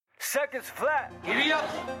seconds flat. Giddy up.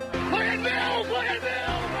 Look at Mills! Look at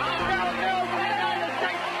Mills! Mills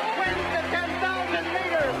wins the 10,000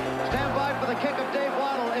 meters. Stand by for the kick of Dave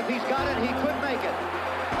Waddle. If he's got it, he could make it.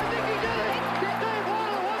 I think he did it. Dave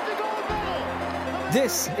Waddle wants to go medal.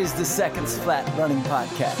 This is the Seconds Flat Running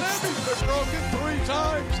Podcast. Sammy's been broken 3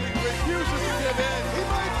 times. He refuses to give in. He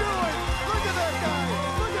might do it. Look at that guy.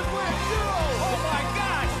 Look at Lance Zero. Oh my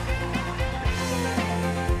gosh!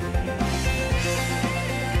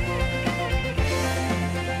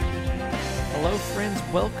 Hello, friends.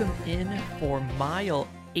 Welcome in for mile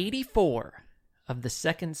 84 of the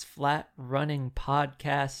Seconds Flat Running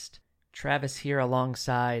Podcast. Travis here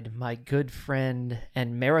alongside my good friend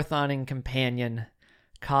and marathoning companion,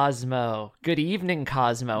 Cosmo. Good evening,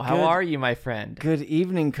 Cosmo. How are you, my friend? Good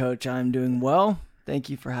evening, Coach. I'm doing well. Thank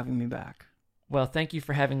you for having me back. Well, thank you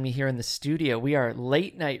for having me here in the studio. We are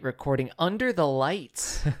late night recording under the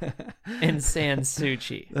lights in San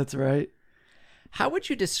Suchi. That's right. How would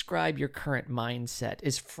you describe your current mindset?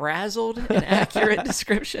 Is frazzled an accurate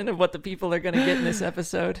description of what the people are going to get in this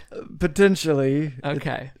episode? Potentially.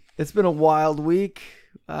 Okay. It's been a wild week.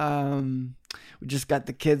 We just got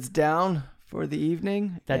the kids down for the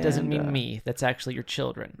evening. That doesn't mean me. That's actually your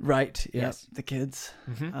children. Right. Yeah. Yes. The kids.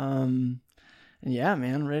 Mm-hmm. And yeah,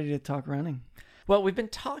 man, ready to talk running. Well, we've been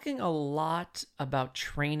talking a lot about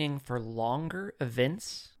training for longer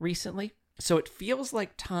events recently. So it feels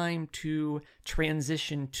like time to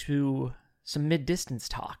transition to some mid-distance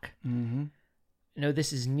talk. Mm-hmm. I know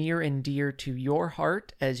this is near and dear to your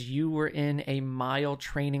heart as you were in a mile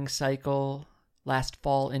training cycle last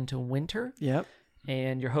fall into winter. Yep.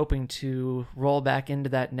 And you're hoping to roll back into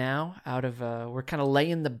that now we're kind of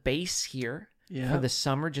laying the base here for the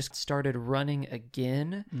summer. Just started running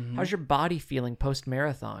again. Mm-hmm. How's your body feeling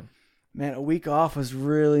post-marathon? Man, a week off was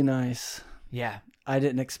really nice. Yeah. I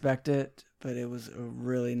didn't expect it, but it was a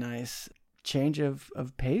really nice change of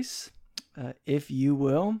pace, if you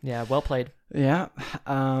will. Yeah, well played. Yeah.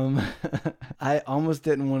 I almost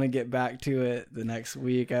didn't want to get back to it the next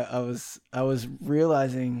week. I was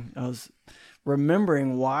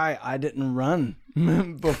remembering why I didn't run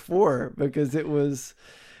before, because it was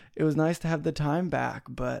nice to have the time back.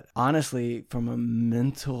 But honestly, from a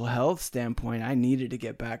mental health standpoint, I needed to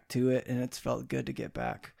get back to it, and it's felt good to get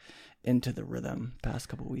back into the rhythm past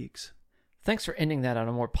couple weeks. Thanks for ending that on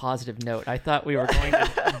a more positive note. I thought we were going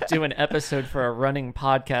to do an episode for a running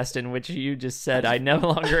podcast in which you just said, I no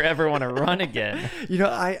longer ever want to run again. You know,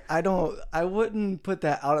 I wouldn't put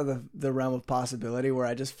that out of the realm of possibility where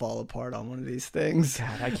I just fall apart on one of these things.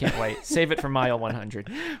 God, I can't wait. Save it for mile 100.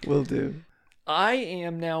 Will do. I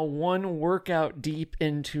am now one workout deep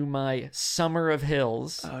into my summer of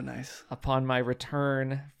hills. Oh, nice. Upon my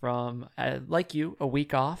return from, like you, a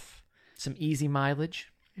week off, some easy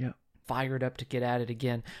mileage. Yeah. Fired up to get at it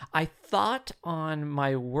again. I thought on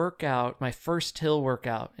my workout, my first hill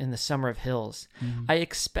workout in the Summer of Hills, I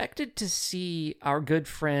expected to see our good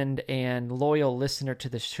friend and loyal listener to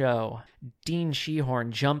the show, Dean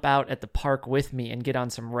Shehorn, jump out at the park with me and get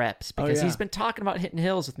on some reps because he's been talking about hitting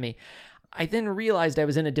hills with me. I then realized I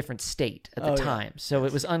was in a different state at the time, so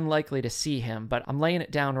it was unlikely to see him, but I'm laying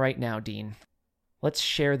it down right now, Dean. Let's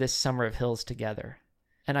share this Summer of Hills together.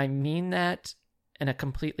 And I mean that in a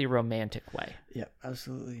completely romantic way. Yeah,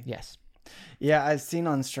 absolutely. Yes. Yeah, I've seen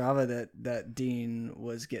on Strava that Dean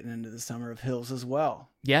was getting into the Summer of Hills as well.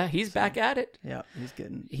 Yeah, he's back at it. Yeah,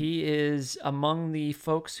 He is among the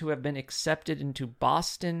folks who have been accepted into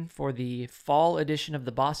Boston for the fall edition of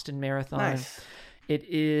the Boston Marathon. Nice. It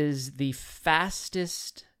is the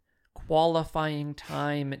fastest qualifying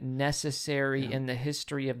time necessary in the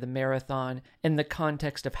history of the marathon in the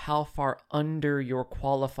context of how far under your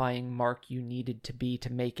qualifying mark you needed to be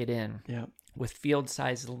to make it in. Yeah. With field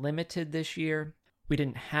size limited this year, we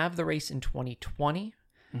didn't have the race in 2020,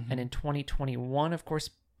 and in 2021, of course,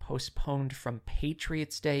 postponed from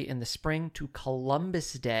Patriots Day in the spring to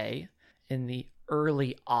Columbus Day in the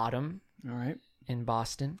early autumn. All right. In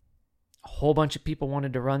Boston. A whole bunch of people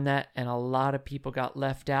wanted to run that, and a lot of people got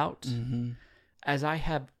left out. Mm-hmm. As I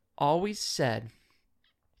have always said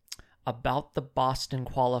about the Boston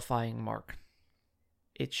qualifying mark,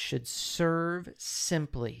 it should serve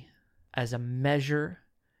simply as a measure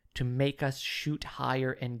to make us shoot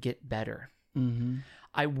higher and get better. Mm-hmm.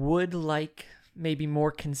 I would like maybe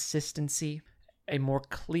more consistency, a more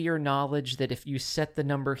clear knowledge that if you set the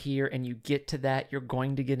number here and you get to that, you're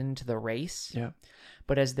going to get into the race. Yeah.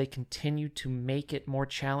 But as they continue to make it more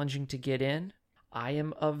challenging to get in, I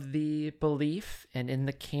am of the belief and in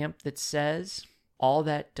the camp that says all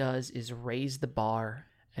that does is raise the bar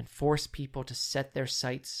and force people to set their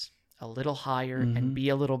sights a little higher and be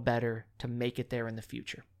a little better to make it there in the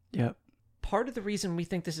future. Yep. Part of the reason we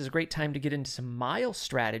think this is a great time to get into some mile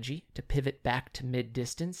strategy to pivot back to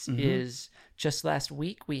mid-distance is just last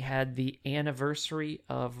week we had the anniversary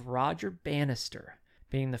of Roger Bannister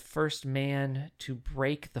being the first man to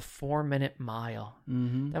break the 4-minute mile.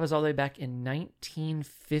 That was all the way back in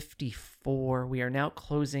 1954. We are now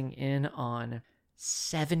closing in on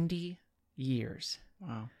 70 years.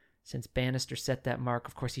 Wow. Since Bannister set that mark.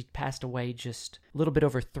 Of course, he passed away just a little bit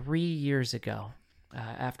over 3 years ago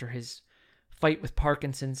after his fight with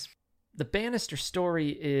Parkinson's. The Bannister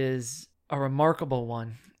story is a remarkable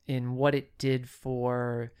one in what it did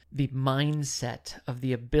for the mindset of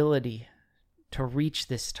the ability to reach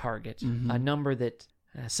this target, a number that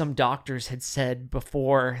some doctors had said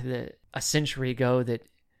before a century ago that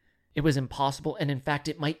it was impossible, and in fact,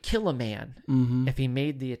 it might kill a man if he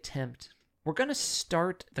made the attempt. We're going to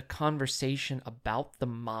start the conversation about the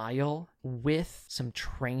mile with some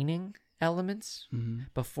training elements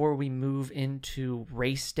before we move into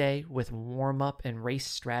race day with warm-up and race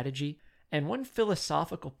strategy. And one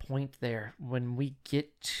philosophical point there when we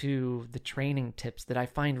get to the training tips that I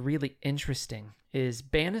find really interesting is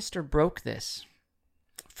Bannister broke this,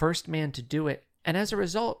 first man to do it, and as a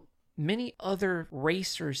result, many other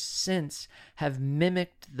racers since have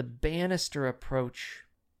mimicked the Bannister approach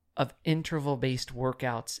of interval-based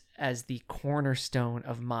workouts as the cornerstone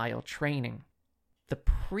of mile training. The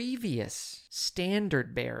previous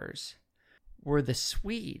standard bearers were the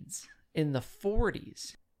Swedes in the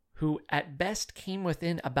 40s, who at best came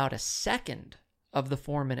within about a second of the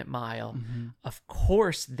 4-minute mile. Of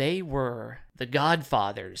course, they were the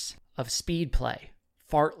godfathers of speed play,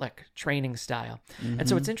 fartlek training style. And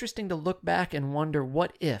so it's interesting to look back and wonder,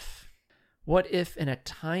 what if in a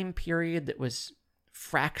time period that was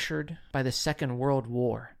fractured by the Second World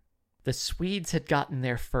War, the Swedes had gotten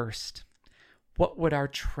there first? What would our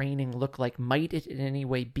training look like? Might it in any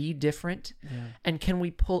way be different? And can we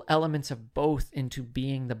pull elements of both into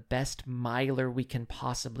being the best miler we can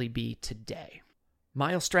possibly be today?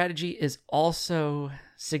 Mile strategy is also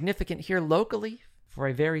significant here locally for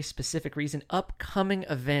a very specific reason. Upcoming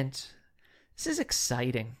event. This is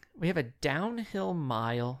exciting. We have a downhill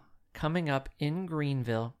mile coming up in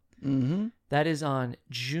Greenville. That is on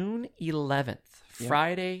June 11th,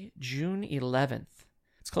 Friday, June 11th.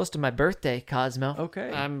 It's close to my birthday, Cosmo.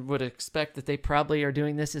 Okay. I would expect that they probably are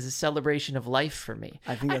doing this as a celebration of life for me.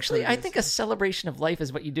 I think Actually, I think a celebration of life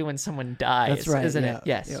is what you do when someone dies. That's right, isn't yeah, it?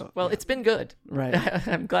 Yes. yeah, Well, yeah. it's been good. Right.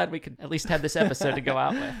 I'm glad we could at least have this episode to go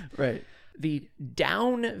out with. Right. The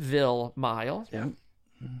Downville Mile. Yeah.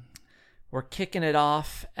 We're kicking it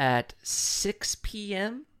off at 6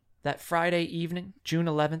 p.m. that Friday evening, June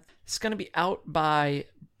 11th. It's going to be out by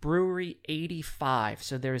Brewery 85.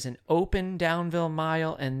 So there's an open Downville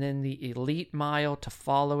mile and then the elite mile to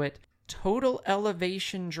follow it. Total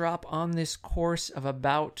elevation drop on this course of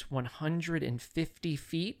about 150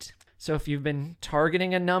 feet. So if you've been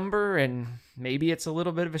targeting a number and maybe it's a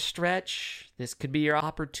little bit of a stretch, this could be your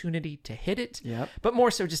opportunity to hit it. Yep. But more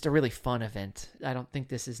so just a really fun event. I don't think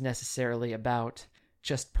this is necessarily about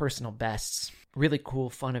just personal bests. Really cool,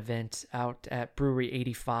 fun event out at Brewery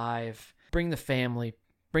 85. Bring the family,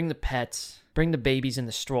 bring the pets, bring the babies in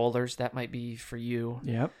the strollers. That might be for you.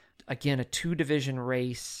 Yep. Again, a 2-division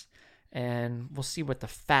race, and we'll see what the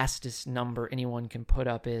fastest number anyone can put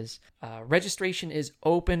up is. Registration is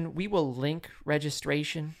open. We will link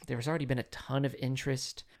registration. There's already been a ton of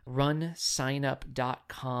interest.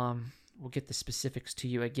 runsignup.com. We'll get the specifics to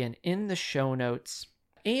you again in the show notes.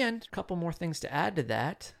 And a couple more things to add to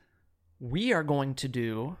that. We are going to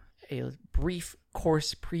do a brief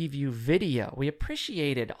course preview video. We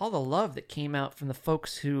appreciated all the love that came out from the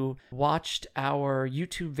folks who watched our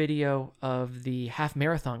YouTube video of the half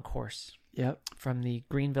marathon course. Yep. From the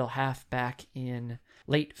Greenville half back in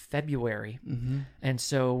late February. And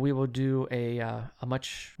so we will do a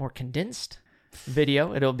much more condensed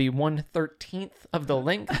video. It'll be 1/13 of the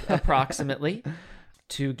length approximately.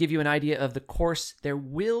 To give you an idea of the course, there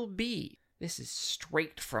will be, this is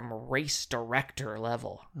straight from race director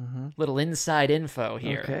level, little inside info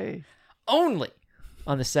here. Okay. Only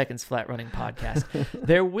on the Seconds Flat Running podcast,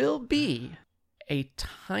 there will be a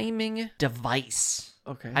timing device.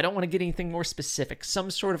 Okay. I don't want to get anything more specific.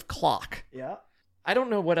 Some sort of clock. Yeah. I don't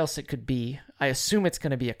know what else it could be. I assume it's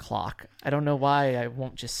going to be a clock. I don't know why I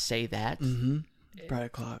won't just say that. Probably a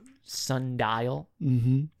clock. Sundial.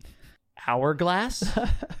 Hourglass.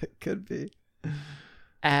 Could be.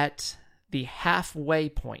 At the halfway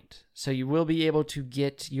point. So you will be able to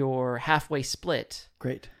get your halfway split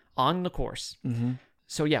Great. on the course.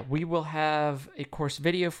 So yeah, we will have a course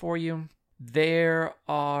video for you. There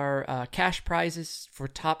are cash prizes for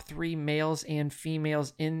top 3 males and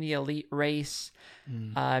females in the elite race.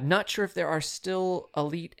 I'm not sure if there are still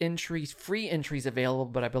elite entries, free entries available,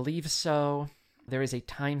 but I believe so. There is a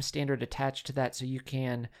time standard attached to that, so you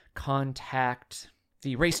can contact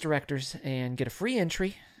the race directors and get a free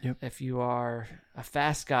entry if you are a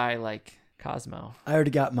fast guy like Cosmo. I already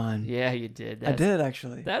got mine. Yeah, you did. I did,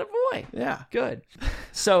 actually. That a boy. Yeah. Good.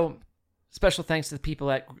 So, special thanks to the people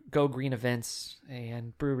at Go Green Events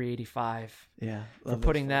and Brewery 85 Yeah. for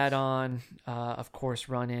putting that on. Of course,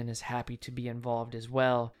 Run In is happy to be involved as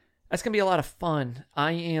well. That's going to be a lot of fun.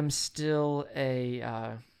 I am still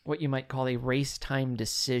a what you might call a race time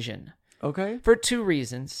decision. Okay. For 2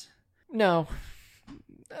 reasons. No,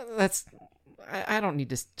 I don't need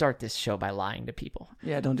to start this show by lying to people.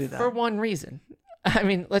 Yeah, don't do that. For 1 reason. I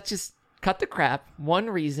mean, let's just cut the crap. 1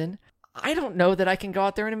 reason. I don't know that I can go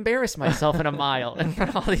out there and embarrass myself in a mile in front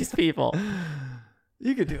of all these people.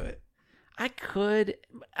 You could do it. I could.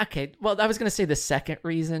 Okay, well, I was going to say the second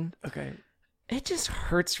reason. Okay. It just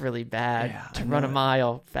hurts really bad Yeah, to I run know a it.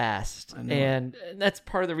 mile fast. I know And that's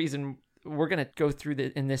part of the reason we're going to go through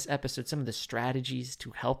in this episode some of the strategies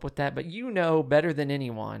to help with that. But you know better than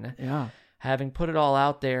anyone, Yeah. having put it all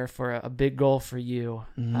out there for a big goal for you.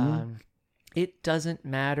 Mhm. It doesn't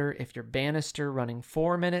matter if you're Bannister running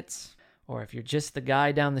 4 minutes or if you're just the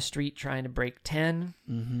guy down the street trying to break 10.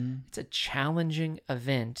 Mm-hmm. It's a challenging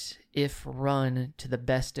event if run to the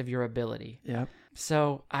best of your ability. Yep.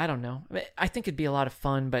 So, I don't know. I think it'd be a lot of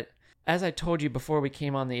fun, but as I told you before we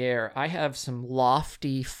came on the air, I have some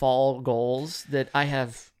lofty fall goals that I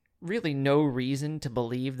have really no reason to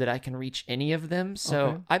believe that I can reach any of them. So,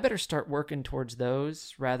 Okay. I better start working towards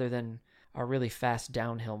those rather than a really fast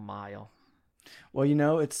downhill mile.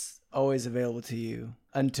 Well, it's always available to you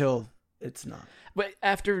until it's not. But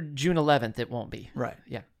after June 11th, it won't be. Right.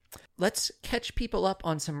 Yeah. Let's catch people up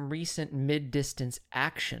on some recent mid-distance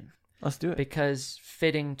action. Let's do it. Because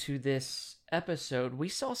fitting to this episode, we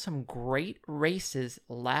saw some great races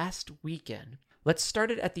last weekend. Let's start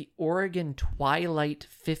it at the Oregon Twilight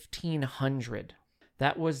 1500.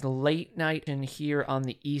 That was late night in here on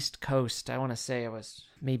the East Coast. I want to say it was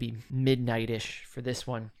maybe midnight-ish for this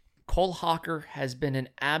one. Cole Hawker has been an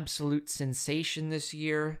absolute sensation this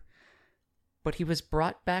year, but he was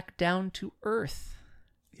brought back down to earth.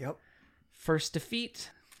 Yep. First defeat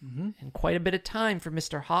in quite a bit of time for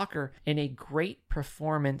Mr. Hawker, and a great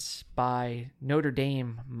performance by Notre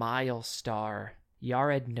Dame mile star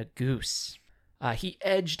Yared Nuguse. He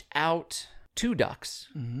edged out 2 ducks.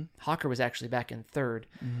 Hawker was actually back in 3rd.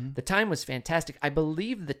 The time was fantastic. I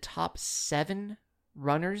believe the top 7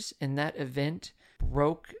 runners in that event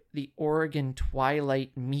broke the Oregon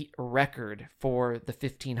Twilight meet record for the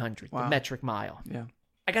 1500, Wow. the metric mile. Yeah.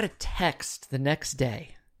 I got a text the next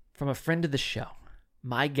day from a friend of the show,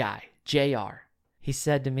 my guy, JR. He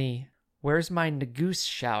said to me, "Where's my Nuguse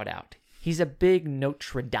shout out?" He's a big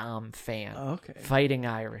Notre Dame fan. Oh, okay. Fighting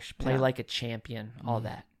Irish, play Yeah. like a champion, all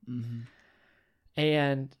that. Mm-hmm.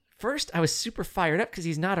 And first, I was super fired up because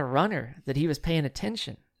he's not a runner, that he was paying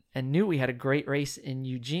attention and knew we had a great race in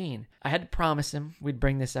Eugene. I had to promise him we'd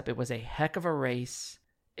bring this up. It was a heck of a race.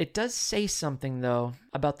 It does say something, though,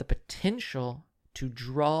 about the potential to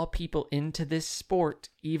draw people into this sport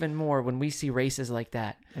even more when we see races like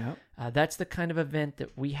that. Yep. That's the kind of event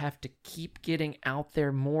that we have to keep getting out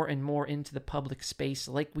there more and more into the public space,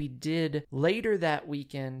 like we did later that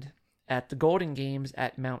weekend at the Golden Games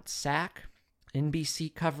at Mount Sac. NBC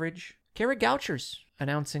coverage. Kara Goucher's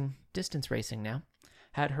announcing distance racing now.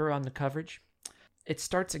 Had her on the coverage. It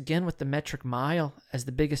starts again with the metric mile as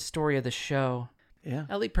the biggest story of the show. Yeah.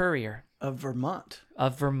 Ellie Purrier Of Vermont.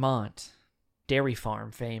 of Vermont, dairy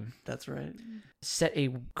farm fame, That's right. set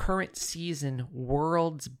a current season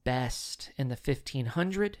world's best in the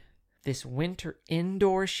 1500. This winter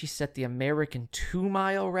indoors, she set the American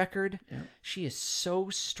 2-mile record. Yep. She is so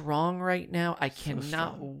strong right now. I So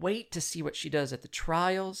cannot strong. wait to see what she does at the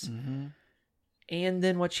trials. Mm-hmm. And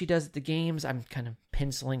then what she does at the games. I'm kind of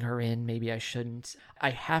penciling her in. Maybe I shouldn't. I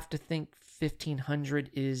have to think 1500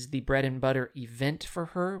 is the bread and butter event for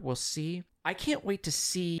her. We'll see. I can't wait to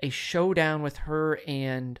see a showdown with her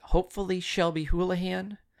and hopefully Shelby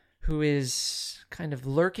Houlihan, who is kind of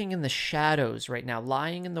lurking in the shadows right now,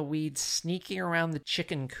 lying in the weeds, sneaking around the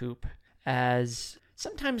chicken coop, as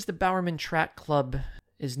sometimes the Bowerman Track Club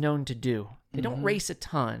is known to do. They don't race a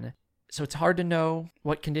ton, so it's hard to know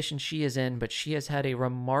what condition she is in, but she has had a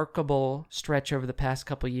remarkable stretch over the past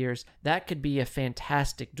couple years. That could be a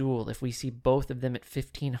fantastic duel if we see both of them at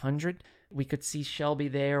 1500. We could see Shelby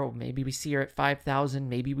there, or maybe we see her at 5,000.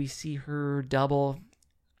 Maybe we see her double.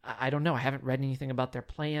 I don't know. I haven't read anything about their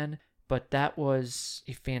plan, but that was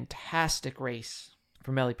a fantastic race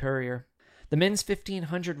for Melly Purrier. The men's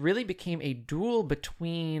 1500 really became a duel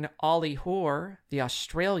between Ollie Hoare, the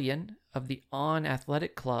Australian of the On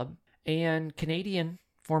Athletic Club, and Canadian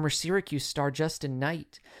former Syracuse star Justin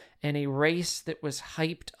Knight, and a race that was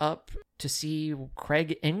hyped up to see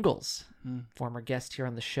Craig Engels, former guest here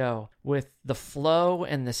on the show, with the flow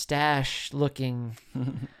and the stash looking,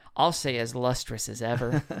 I'll say, as lustrous as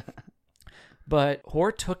ever. But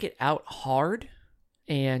Hoare took it out hard,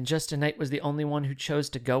 and Justin Knight was the only one who chose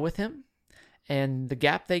to go with him. And the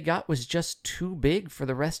gap they got was just too big for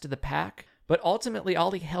the rest of the pack. But ultimately,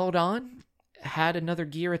 Ollie held on, had another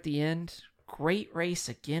gear at the end. Great race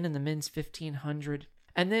again in the men's 1500.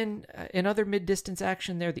 And then in other mid-distance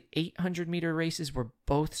action there, the 800-meter races were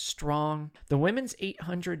both strong. The women's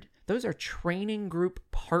 800, those are training group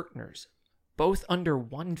partners, both under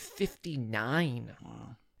 159.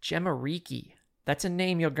 Wow. Gemma Reekie, that's a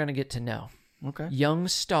name you're going to get to know. Okay. Young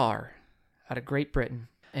star out of Great Britain.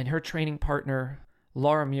 And her training partner,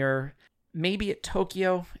 Laura Muir, maybe at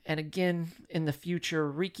Tokyo. And again, in the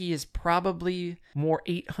future, Reekie is probably more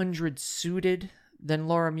 800 suited than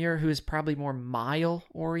Laura Muir, who is probably more mile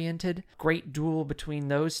oriented. Great duel between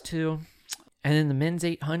those two. And in the men's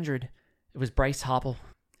 800, it was Bryce Hoppel.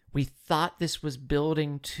 We thought this was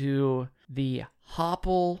building to the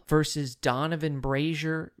Hoppel versus Donovan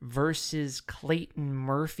Brazier versus Clayton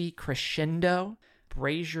Murphy crescendo.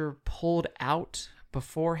 Brazier pulled out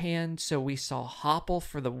beforehand, so we saw Hoppel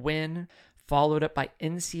for the win, followed up by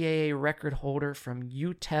NCAA record holder from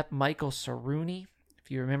UTEP, Michael Cerrone. If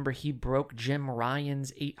you remember, he broke Jim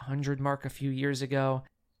Ryan's 800 mark a few years ago,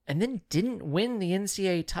 and then didn't win the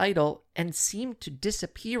NCAA title and seemed to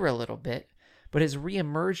disappear a little bit, but has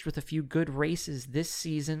reemerged with a few good races this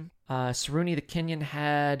season. Cerrone, the Kenyan,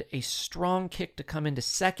 had a strong kick to come into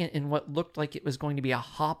second in what looked like it was going to be a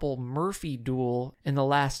Hoppel-Murphy duel in the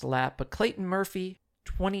last lap, but Clayton Murphy,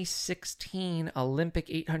 2016 Olympic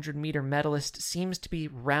 800-meter medalist, seems to be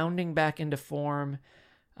rounding back into form.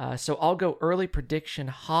 So I'll go early prediction.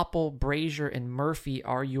 Hoppel, Brazier, and Murphy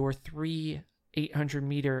are your 3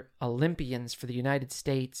 800-meter Olympians for the United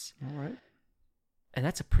States. All right. And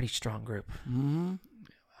that's a pretty strong group. Mm-hmm.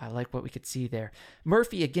 I like what we could see there.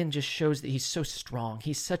 Murphy, again, just shows that he's so strong.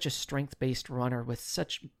 He's such a strength-based runner with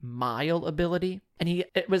such mile ability. And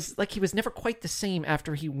it was like he was never quite the same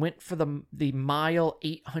after he went for the mile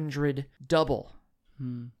 800 double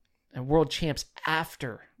and world champs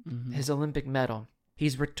after his Olympic medal.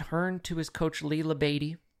 He's returned to his coach, Lee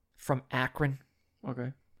Labadie, from Akron.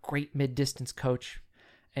 Okay. Great mid-distance coach.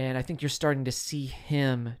 And I think you're starting to see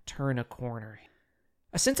him turn a corner.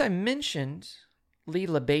 Since I mentioned Lee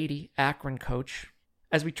Labadie, Akron coach,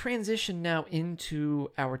 as we transition now into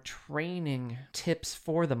our training tips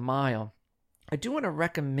for the mile, I do want to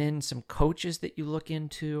recommend some coaches that you look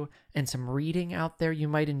into and some reading out there you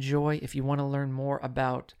might enjoy if you want to learn more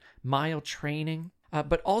about mile training,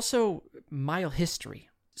 but also mile history,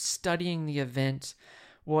 studying the event,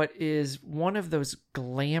 what is one of those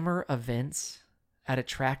glamour events at a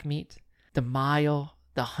track meet, the mile,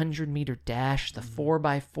 the 100-meter dash, the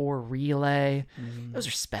 4x4 relay. Those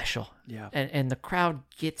are special. Yeah. And the crowd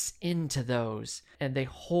gets into those, and they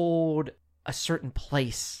hold a certain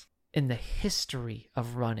place in the history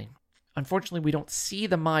of running. Unfortunately, we don't see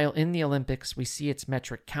the mile in the Olympics. We see its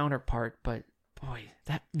metric counterpart, but boy,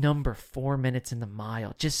 that number 4 minutes in the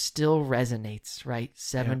mile just still resonates, right?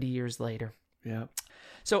 70 years later. Yeah.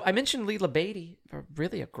 So I mentioned Lee Labadie,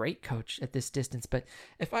 really a great coach at this distance, but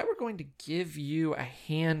if I were going to give you a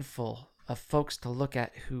handful of folks to look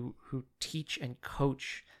at who teach and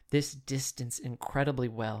coach this distance incredibly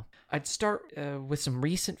well, I'd start with some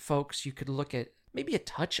recent folks. You could look at maybe a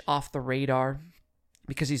touch off the radar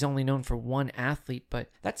because he's only known for one athlete,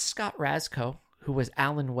 but that's Scott Rasko, who was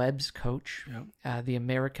Alan Webb's coach, the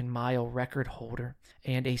American mile record holder,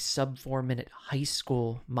 and a sub-4 minute high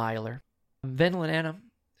school miler. Venlin Anna,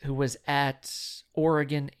 who was at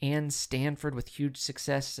Oregon and Stanford with huge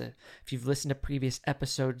success. If you've listened to previous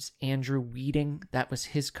episodes, Andrew Weeding, that was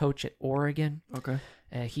his coach at Oregon. Okay.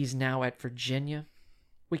 He's now at Virginia.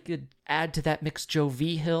 We could add to that mix Joe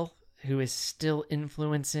Vigil, who is still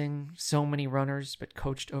influencing so many runners, but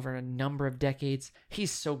coached over a number of decades. He's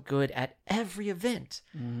so good at every event.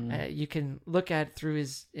 You can look at it through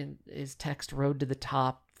his text, Road to the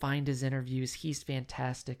Top, find his interviews. He's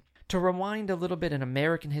fantastic. To rewind a little bit in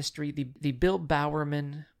American history, the Bill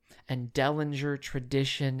Bowerman and Dellinger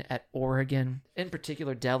tradition at Oregon, in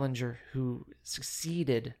particular Dellinger, who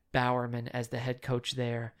succeeded Bowerman as the head coach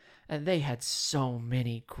there, and they had so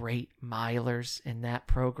many great milers in that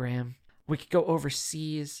program. We could go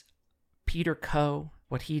overseas. Peter Coe,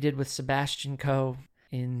 what he did with Sebastian Coe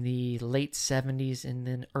in the late 70s and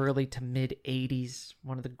then early to mid 80s.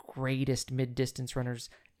 One of the greatest mid-distance runners,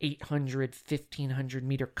 800, 1500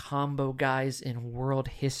 meter combo guys in world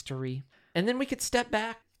history. And then we could step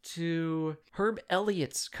back to Herb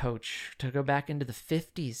Elliott's coach, to go back into the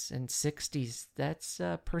 50s and 60s. That's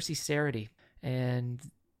Percy Sarity. And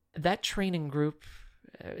that training group,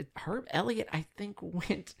 Herb Elliott, I think,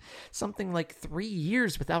 went something like 3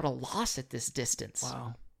 years without a loss at this distance.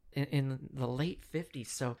 Wow. In the late 50s.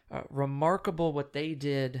 So remarkable what they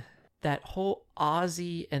did. That whole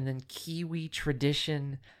Aussie and then Kiwi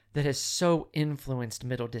tradition that has so influenced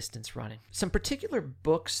middle distance running. Some particular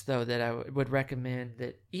books, though, that I would recommend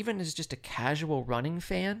that even as just a casual running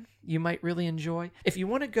fan, you might really enjoy. If you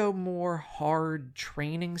want to go more hard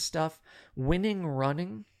training stuff, Winning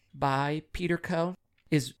Running by Peter Coe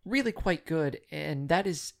is really quite good, and that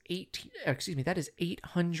is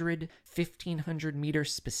 800, 1500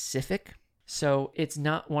 meters specific. So it's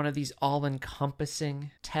not one of these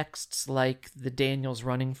all-encompassing texts like the Daniels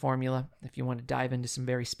running formula, if you want to dive into some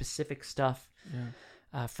very specific stuff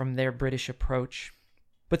from their British approach.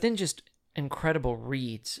 But then just incredible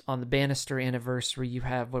reads. On the Bannister anniversary, you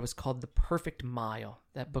have what was called The Perfect Mile,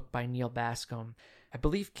 that book by Neil Bascombe. I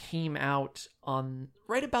believe came out on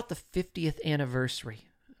right about the 50th anniversary.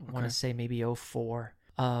 I want to say maybe 04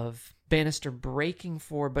 of Bannister breaking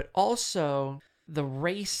for, but also the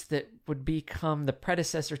race that would become the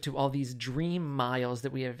predecessor to all these dream miles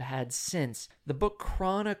that we have had since. The book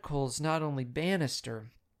chronicles not only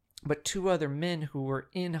Bannister, but two other men who were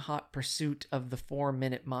in hot pursuit of the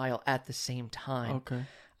 4-minute mile at the same time. Okay.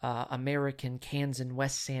 American Kansan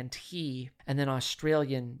West Santee, and then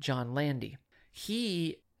Australian John Landy.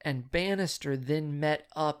 He and Bannister then met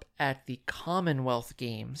up at the Commonwealth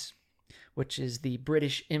Games, which is the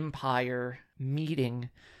British Empire meeting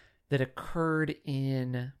that occurred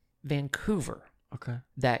in Vancouver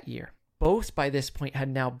that year. Both by this point had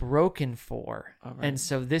now broken for. Right. And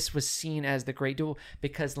so this was seen as the great duel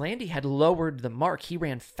because Landy had lowered the mark. He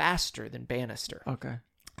ran faster than Bannister. Okay.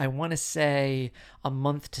 I want to say a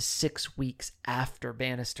month to 6 weeks after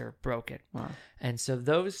Bannister broke it. Wow. And so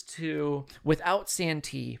those two, without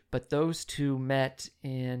Santee, but those two met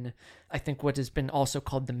in, I think, what has been also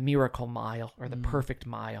called the Miracle Mile or the Perfect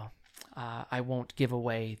Mile. I won't give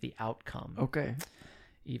away the outcome. Okay.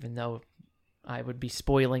 Even though I would be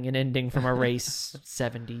spoiling an ending from a race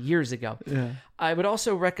 70 years ago. Yeah. I would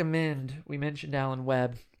also recommend, we mentioned Alan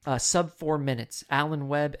Webb, Sub 4 Minutes, Alan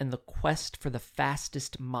Webb and the Quest for the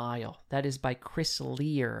Fastest Mile. That is by Chris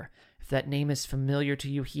Lear. If that name is familiar to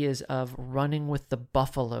you, he is of Running with the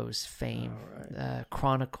Buffaloes fame.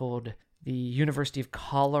 Chronicled the University of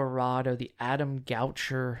Colorado, the Adam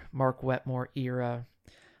Goucher, Mark Wetmore era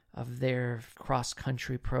of their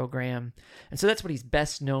cross-country program. And so that's what he's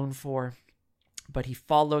best known for. But he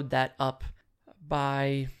followed that up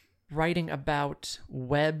by writing about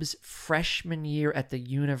Webb's freshman year at the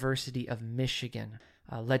University of Michigan.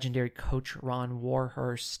 Legendary coach Ron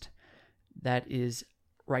Warhurst. That is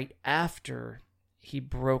right after he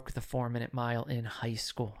broke the 4-minute mile in high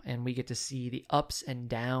school. And we get to see the ups and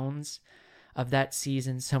downs of that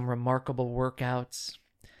season, some remarkable workouts,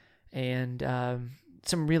 and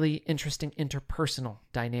some really interesting interpersonal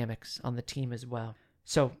dynamics on the team as well.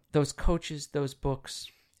 So those coaches, those books,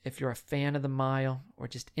 if you're a fan of the mile or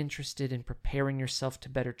just interested in preparing yourself to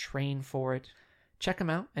better train for it, check them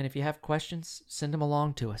out. And if you have questions, send them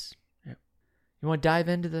along to us. Yep. You want to dive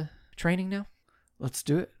into the training now? Let's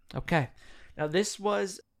do it. Okay. Now this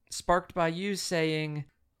was sparked by you saying,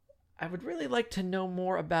 I would really like to know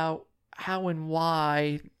more about how and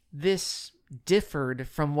why this differed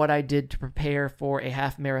from what I did to prepare for a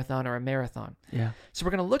half marathon or a marathon. Yeah. So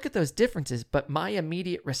we're going to look at those differences, but my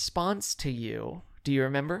immediate response to you, do you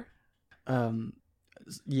remember?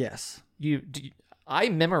 Yes. I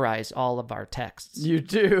memorize all of our texts. You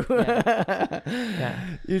do.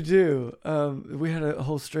 Yeah. You do. We had a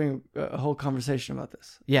whole conversation about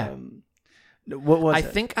this. Yeah. What was it? I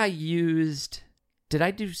think I used, did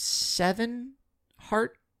I do 7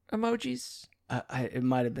 heart emojis? It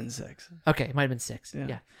might have been 6. Okay, it might have been 6. Yeah.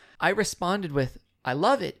 Yeah. I responded with, I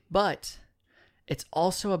love it, but it's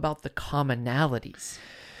also about the commonalities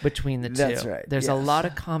between the two. That's right. There's a Yes. lot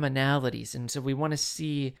of commonalities, and so we want to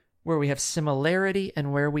see where we have similarity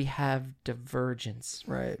and where we have divergence.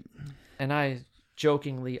 Right. And I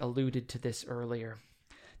jokingly alluded to this earlier.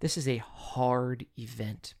 This is a hard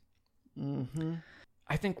event. Mm-hmm.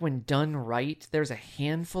 I think when done right, there's a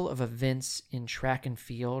handful of events in track and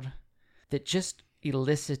field that just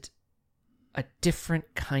elicit a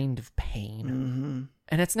different kind of pain. Mm-hmm.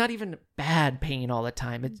 And it's not even bad pain all the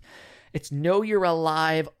time. It's know you're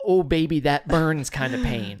alive, oh baby, that burns kind of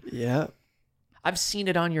pain. Yeah. I've seen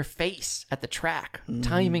it on your face at the track,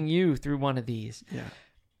 timing you through one of these. Yeah.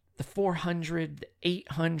 The 400, the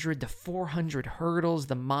 800, the 400 hurdles,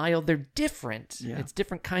 the mile, they're different. Yeah. It's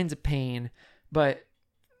different kinds of pain, but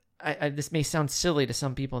I this may sound silly to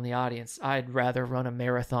some people in the audience. I'd rather run a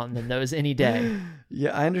marathon than those any day.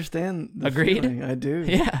 Yeah, I understand. The Agreed? feeling. I do.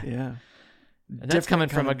 Yeah. Yeah. And that's coming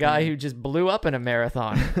from a guy who just blew up in a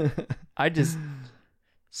marathon. I just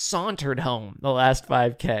sauntered home the last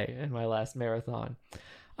 5K in my last marathon.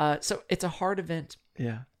 So it's a hard event.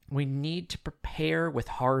 Yeah. We need to prepare with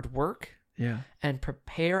hard work Yeah. and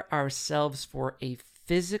prepare ourselves for a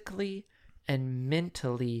physically and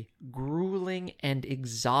mentally grueling and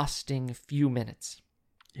exhausting few minutes.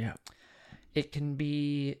 Yeah. It can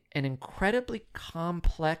be an incredibly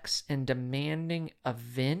complex and demanding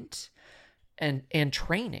event and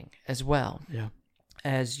training as well. Yeah.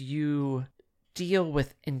 As you deal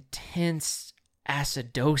with intense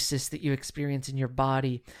acidosis that you experience in your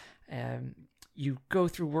body, you go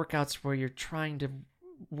through workouts where you're trying to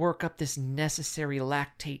work up this necessary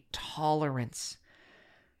lactate tolerance.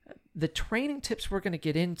 The training tips we're going to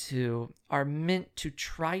get into are meant to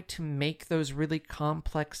try to make those really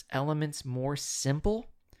complex elements more simple,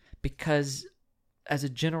 because as a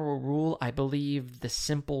general rule, I believe the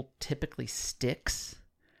simple typically sticks,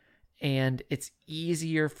 and it's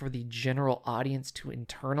easier for the general audience to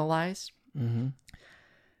internalize. Mm-hmm.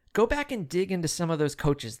 Go back and dig into some of those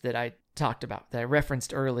coaches that I talked about, that I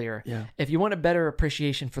referenced earlier. Yeah. If you want a better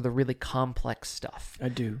appreciation for the really complex stuff. I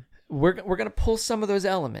do. We're going to pull some of those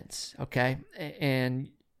elements, okay? And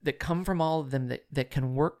that come from all of them that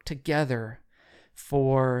can work together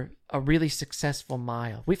for a really successful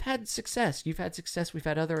mile. We've had success. You've had success. We've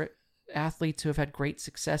had other athletes who have had great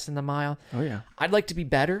success in the mile. Oh, yeah. I'd like to be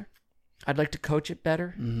better. I'd like to coach it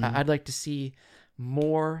better. Mhm. I'd like to see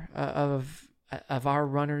more of our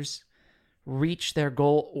runners reach their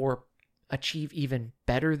goal or achieve even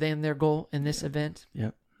better than their goal in this event.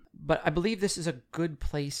 Yep. But I believe this is a good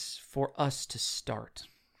place for us to start.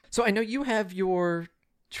 So I know you have your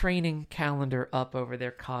training calendar up over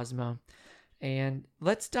there, Cosmo. And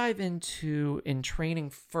let's dive into, in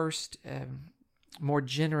training first, more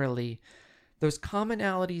generally, those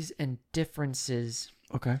commonalities and differences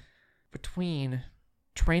Okay. between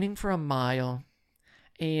training for a mile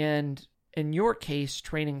and, in your case,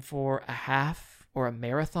 training for a half or a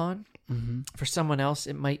marathon. Mm-hmm. For someone else,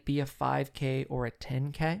 it might be a 5K or a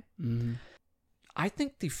 10K. Mm-hmm. I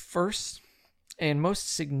think the first and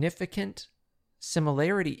most significant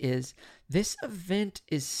similarity is this event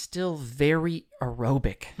is still very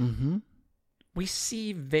aerobic. Mm-hmm. We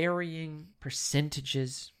see varying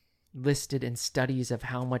percentages listed in studies of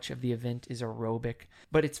how much of the event is aerobic,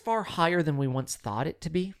 but it's far higher than we once thought it to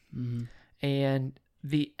be. Mm-hmm. And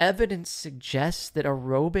the evidence suggests that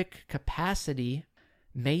aerobic capacity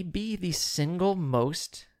may be the single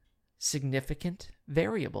most significant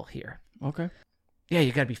variable here. Okay. Yeah,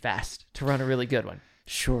 you got to be fast to run a really good one.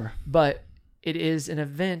 Sure. But it is an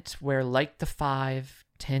event where, like the 5,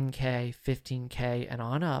 10K, 15K, and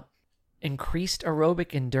on up, increased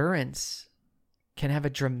aerobic endurance can have a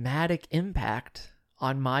dramatic impact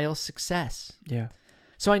on mile success. Yeah.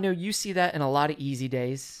 So I know you see that in a lot of easy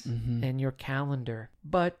days Mm-hmm. in your calendar.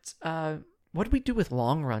 But what do we do with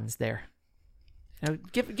long runs there? Now,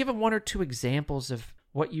 give them one or two examples of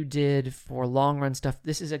what you did for long run stuff.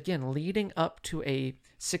 This is, again, leading up to a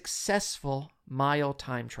successful mile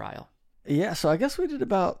time trial. Yeah. So I guess we did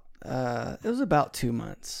about, it was about 2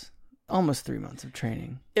 months, almost 3 months of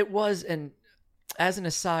training. It was, and as an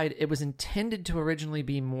aside, it was intended to originally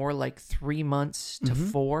be more like 3 months to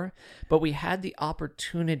 4, but we had the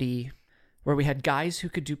opportunity where we had guys who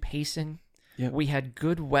could do pacing. Yep. We had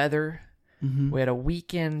good weather. Mm-hmm. We had a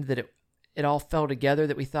weekend that it all fell together,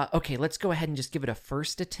 that we thought, okay, let's go ahead and just give it a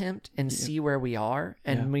first attempt and see where we are,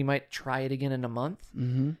 and Yeah. we might try it again in a month.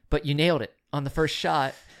 Mm-hmm. But you nailed it on the first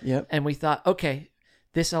shot, Yep. and we thought, okay,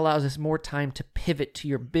 this allows us more time to pivot to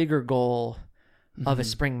your bigger goal of a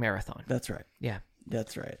spring marathon. That's right. Yeah.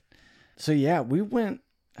 That's right. So yeah, we went,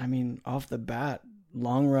 I mean, off the bat,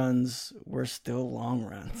 long runs were still long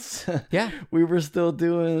runs. Yeah. We were still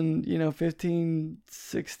doing, 15,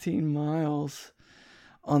 16 miles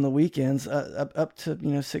on the weekends, up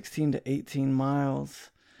to, 16 to 18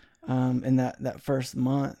 miles in that first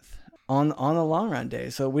month on the long run day.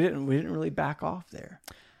 So we didn't really back off there.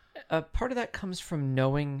 Part of that comes from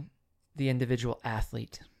knowing the individual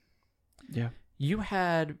athlete. Yeah. You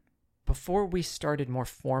had, before we started more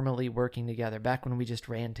formally working together, back when we just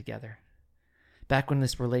ran together, back when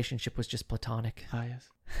this relationship was just platonic, Ah, yes.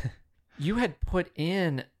 you had put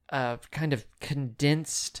in kind of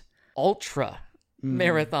condensed ultra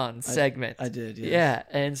marathon segment. I did, yes. Yeah,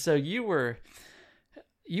 and so you were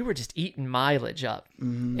just eating mileage up,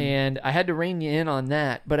 and I had to rein you in on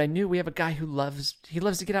that. But I knew we have a guy who loves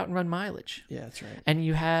to get out and run mileage. Yeah, that's right. And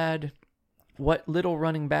you had what little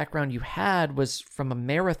running background you had was from a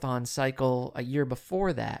marathon cycle a year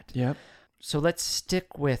before that. Yep. So let's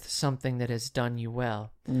stick with something that has done you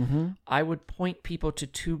well. I would point people to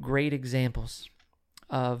two great examples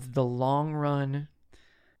of the long run.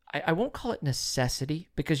 I won't call it necessity,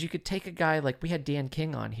 because you could take a guy like we had Dan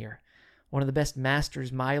King on here, one of the best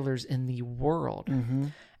masters milers in the world.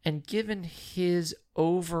 And given his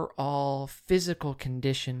overall physical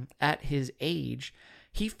condition at his age,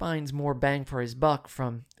 he finds more bang for his buck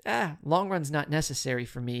from, long run's not necessary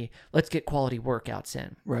for me. Let's get quality workouts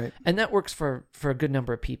in. Right. And that works for a good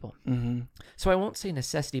number of people. So I won't say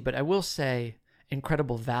necessity, but I will say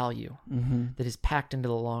incredible value that is packed into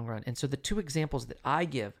the long run. And so the two examples that I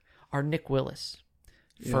give are Nick Willis.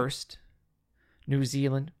 First, New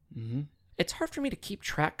Zealand. It's hard for me to keep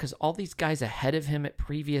track because all these guys ahead of him at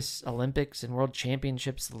previous Olympics and World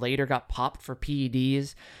Championships later got popped for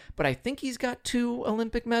PEDs. But I think he's got 2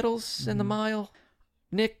 Olympic medals in the mile.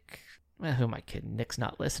 Nick, who am I kidding? Nick's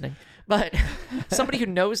not listening. But somebody who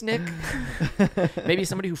knows Nick, maybe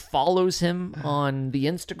somebody who follows him on the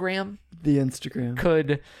Instagram.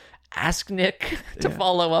 Could ask Nick to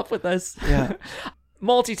follow up with us. Yeah.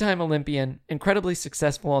 Multi-time Olympian, incredibly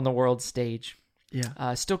successful on the world stage.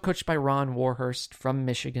 Yeah. Still coached by Ron Warhurst from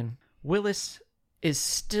Michigan. Willis is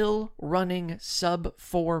still running sub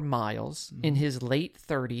 4 miles in his late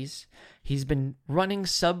 30s. He's been running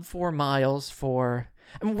sub 4 miles for...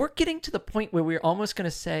 And we're getting to the point where we're almost going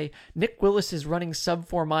to say Nick Willis is running sub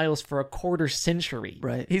 4 miles for a quarter century.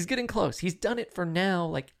 Right. He's getting close. He's done it for now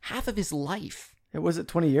like half of his life. Was it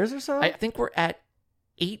 20 years or so? I think we're at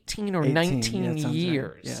 18 or 18. 19 Yeah, that sounds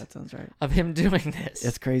years right. Yeah, that sounds right. of him doing this.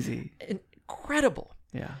 It's crazy. Incredible.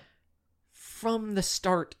 Yeah. From the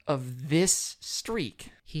start of this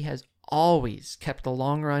streak, he has always kept the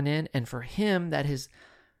long run in, and for him, that has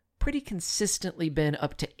pretty consistently been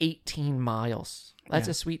up to 18 miles. That's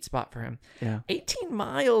a sweet spot for him. Yeah. 18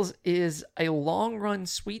 miles is a long run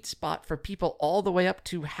sweet spot for people all the way up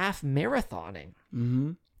to half marathoning.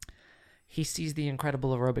 He sees the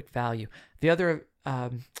incredible aerobic value. The other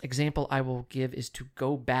example I will give is to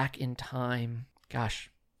go back in time,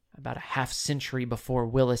 about a half century before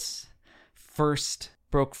Willis first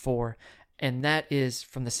broke 4, and that is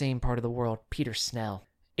from the same part of the world, Peter Snell.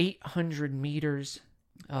 800 meters.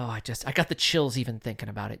 Oh, I got the chills even thinking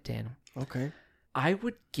about it, Dan. Okay. I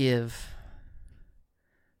was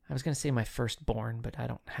going to say my firstborn, but I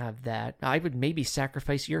don't have that. I would maybe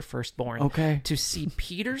sacrifice your firstborn to see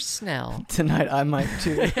Peter Snell. Tonight I might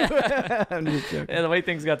too. I'm just joking. Yeah, the way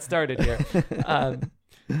things got started here.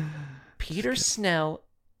 Peter Snell,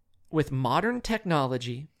 with modern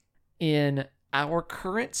technology, in our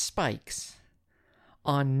current spikes,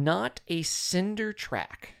 on not a cinder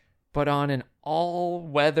track, but on an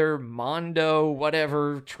all-weather Mondo,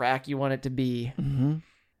 whatever track you want it to be.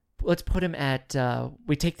 Let's put him at,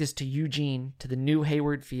 we take this to Eugene, to the new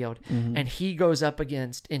Hayward Field, and he goes up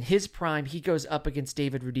against, in his prime, he goes up against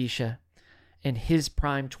David Rudisha in his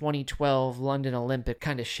prime 2012 London Olympic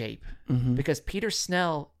kind of shape. Because Peter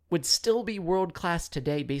Snell would still be world-class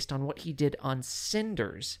today based on what he did on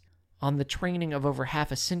cinders on the training of over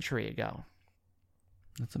half a century ago.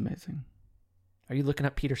 That's amazing. Are you looking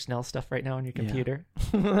up Peter Snell stuff right now on your computer?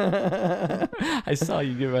 Yeah. I saw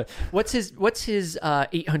you give a... What's his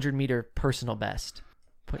 800-meter personal best?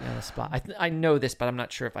 Put you on the spot. I know this, but I'm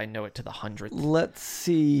not sure if I know it to the 100th. Let's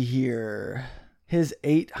see here. His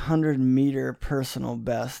 800-meter personal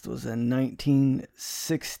best was in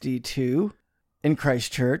 1962 in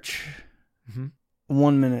Christchurch.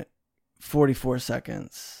 1 minute, 44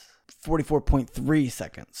 seconds. 44.3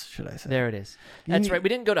 seconds, should I say? There it is. That's right. We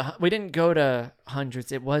didn't go to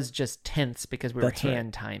hundreds. It was just tenths because we were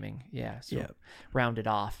hand timing. Yeah. So rounded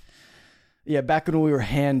off. Yeah, back when we were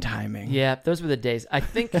hand timing. Yeah, those were the days. I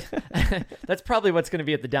think that's probably what's going to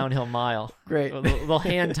be at the downhill mile. Great. They'll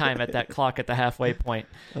hand time at that clock at the halfway point.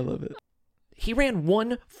 I love it. He ran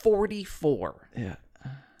 1:44. Yeah.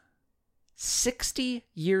 60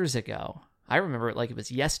 years ago. I remember it like it was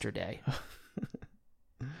yesterday.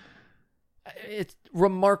 It's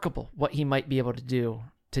remarkable what he might be able to do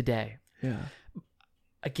today. Yeah.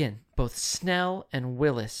 Again, both Snell and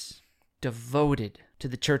Willis devoted to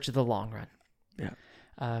the Church of the Long Run.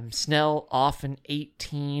 Yeah. Snell often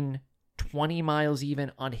 18, 20 miles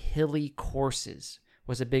even on hilly courses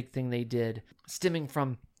was a big thing they did, stemming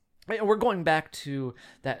from And we're going back to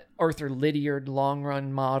that Arthur Lydiard long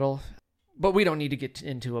run model, but we don't need to get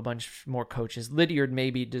into a bunch more coaches. Lydiard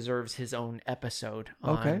maybe deserves his own episode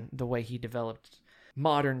on the way he developed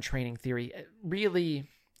modern training theory. Really,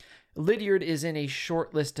 Lydiard is in a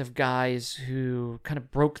short list of guys who kind of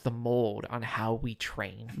broke the mold on how we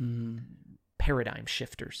train. Paradigm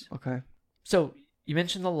shifters. Okay. So you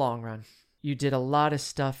mentioned the long run. You did a lot of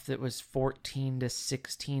stuff that was 14 to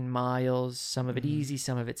 16 miles, some of it easy,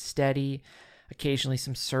 some of it steady, occasionally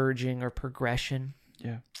some surging or progression.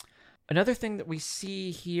 Yeah. Another thing that we see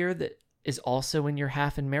here that is also in your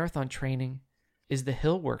half and marathon training is the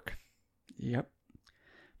hill work. Yep.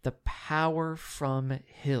 The power from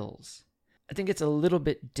hills. I think it's a little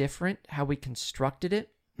bit different how we constructed it.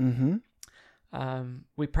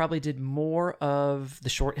 We probably did more of the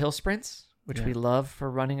short hill sprints, which we love for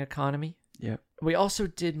running economy. Yep. We also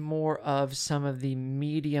did more of some of the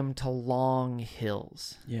medium to long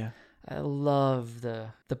hills. Yeah. I love the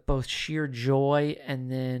both sheer joy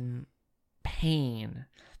and then pain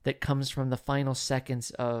that comes from the final seconds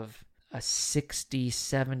of a 60,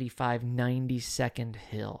 75, 90-second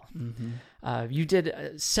hill. You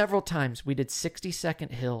did several times. We did 60-second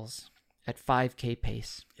hills at 5K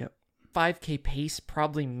pace. Yep. 5K pace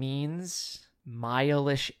probably means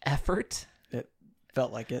mile-ish effort. It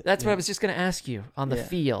felt like it. That's what I was just going to ask you on the Yeah.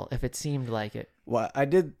 feel, if it seemed like it. Well, I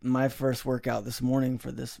did my first workout this morning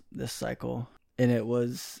for this cycle, and it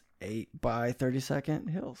was 8 by 30-second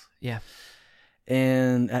hills. Yeah.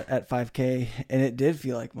 And at 5K, and it did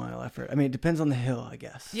feel like mile effort. I mean, it depends on the hill, I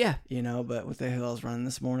guess. Yeah. You know, but with the hill I was running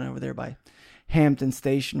this morning over there by Hampton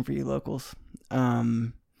Station for you locals,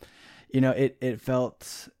 you know, it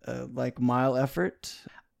felt like mile effort.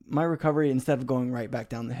 My recovery, instead of going right back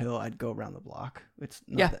down the hill, I'd go around the block. It's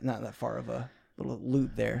not that far of a little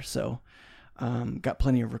loop there. So got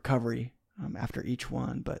plenty of recovery after each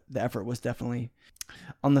one, but the effort was definitely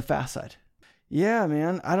on the fast side. Yeah,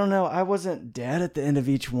 man. I don't know. I wasn't dead at the end of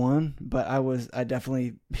each one, but I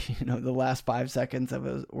definitely, you know, the last 5 seconds of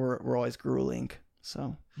it were always grueling.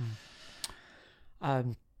 So,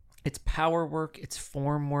 It's power work. It's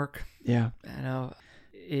form work. yeah. You know,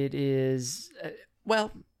 it is,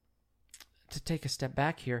 well, to take a step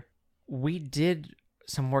back here, we did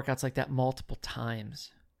some workouts like that multiple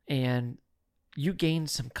times, and you gained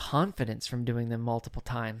some confidence from doing them multiple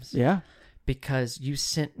times. Yeah. Because you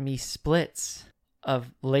sent me splits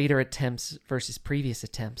of later attempts versus previous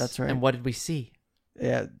attempts. That's right. And what did we see?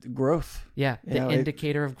 Yeah. Growth. Yeah, the You know,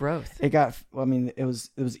 indicator of growth. It got, I mean, it was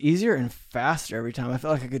easier and faster every time. I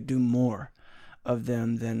felt like I could do more of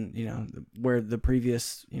them than, you know, where the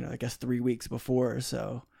previous, you know, I guess 3 weeks before or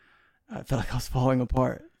so, I felt like I was falling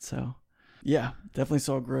apart. So, yeah, definitely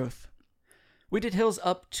saw growth. We did hills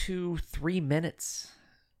up to 3 minutes,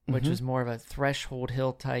 which was more of a threshold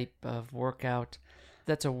hill type of workout.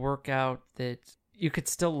 That's a workout that you could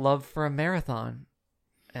still love for a marathon.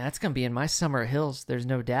 And that's going to be in my summer hills, there's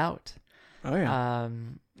no doubt. Oh, yeah.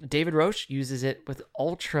 David Roche uses it with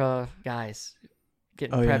ultra guys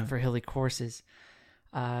getting prepped for hilly courses.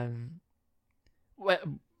 To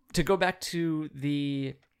go back to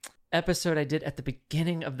the episode I did at the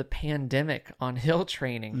beginning of the pandemic on hill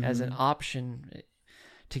training as an option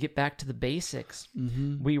to get back to the basics,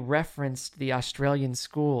 we referenced the Australian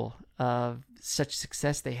school of such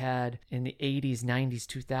success they had in the 80s, 90s,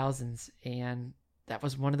 2000s, and that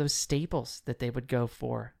was one of those staples that they would go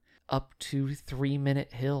for, up to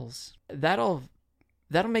 3-minute hills. That'll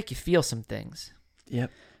make you feel some things. Yep.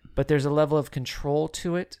 But there's a level of control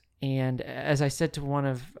to it, and as I said to one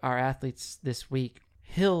of our athletes this week,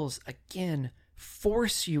 hills, again,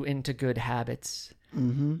 force you into good habits.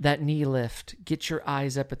 That knee lift, get your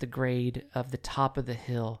eyes up at the grade of the top of the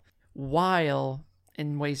hill, while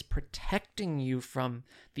in ways protecting you from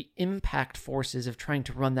the impact forces of trying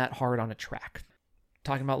to run that hard on a track.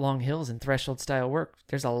 Talking about long hills and threshold style work,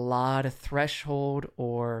 there's a lot of threshold,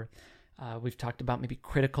 or we've talked about maybe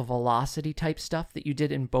critical velocity type stuff that you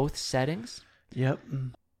did in both settings. Yep.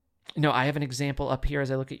 No, I have an example up here as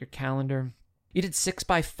I look at your calendar. You did 6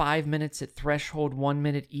 by 5 minutes at threshold, 1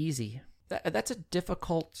 minute easy. That's a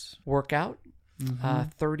difficult workout.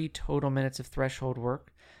 30 total minutes of threshold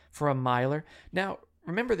work for a miler. Now,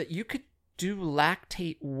 remember that you could do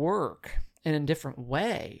lactate work in a different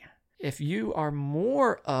way. If you are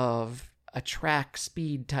more of a track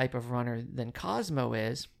speed type of runner than Cosmo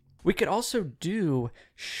is, we could also do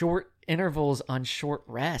short intervals on short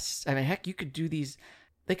rests. I mean, heck, you could do these.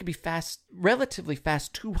 They could be fast, relatively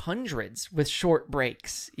fast 200s with short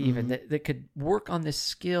breaks even, that could work on this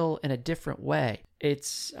skill in a different way.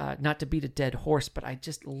 It's not to beat a dead horse, but I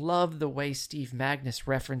just love the way Steve Magnus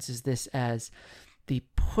references this as the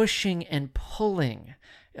pushing and pulling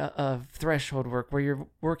of threshold work, where you're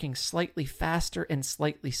working slightly faster and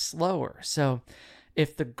slightly slower. So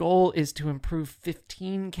if the goal is to improve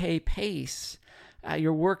 15K pace,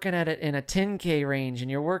 you're working at it in a 10K range, and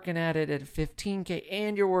you're working at it at 15K,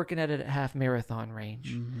 and you're working at it at half marathon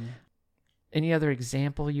range. Mm-hmm. Any other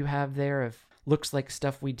example you have there of looks like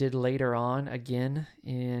stuff we did later on again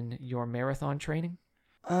in your marathon training?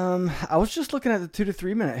 I was just looking at the 2 to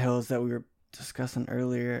 3 minute hills that we were discussing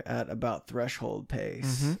earlier at about threshold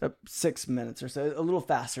pace, 6 minutes or so, a little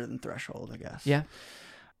faster than threshold, I guess. Yeah.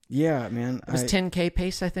 Yeah, man. It was 10K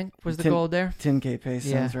pace, I think, was the goal there. 10K pace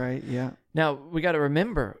Yeah. sounds right. Yeah. Now, we got to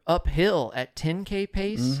remember, uphill at 10K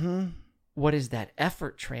pace, what does that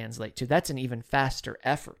effort translate to? That's an even faster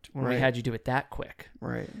effort when we Right. had you do it that quick.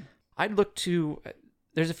 Right. I'd look to,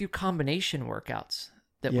 there's a few combination workouts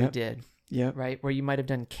that we Yep. did, Yep. right? Where you might have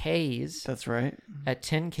done Ks That's right. at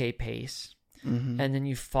 10K pace, Mm-hmm. and then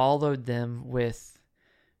you followed them with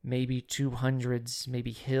maybe 200s,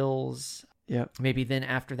 maybe hills, Yep. maybe then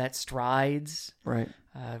after that strides, Right.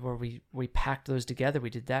 where we packed those together.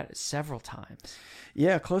 We did that several times.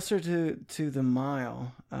 Yeah, closer to the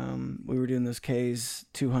mile. We were doing those Ks,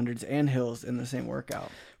 200s, and hills in the same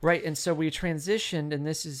workout. Right, and so we transitioned, and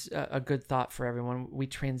this is a good thought for everyone. We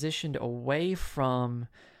transitioned away from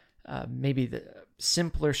maybe the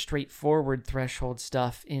simpler, straightforward threshold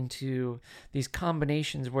stuff into these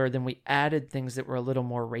combinations where then we added things that were a little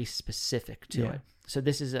more race specific to Yeah. it. So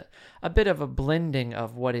this is a bit of a blending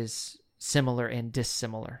of what is similar and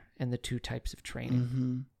dissimilar in the two types of training.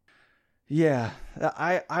 Mm-hmm. Yeah,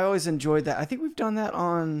 I always enjoyed that. I think we've done that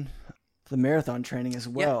on the marathon training as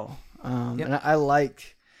well. Yep. And I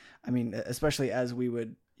like, I mean, especially as we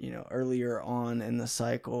would, earlier on in the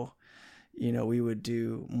cycle, we would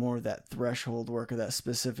do more of that threshold work or that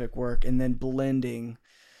specific work, and then blending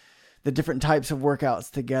the different types of workouts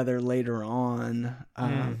together later on. I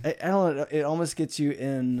don't know, it almost gets you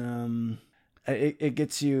in, it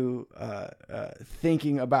gets you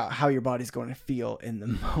thinking about how your body's going to feel in the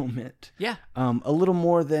moment. Yeah. A little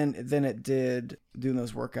more than it did doing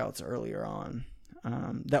those workouts earlier on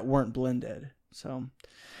that weren't blended. So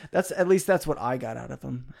that's what I got out of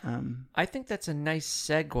them. I think that's a nice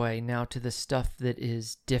segue now to the stuff that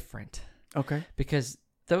is different. Okay. Because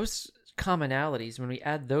those commonalities, when we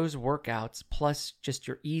add those workouts plus just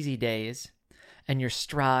your easy days and your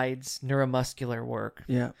strides, neuromuscular work,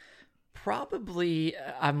 Yeah. probably,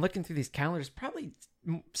 I'm looking through these calendars, probably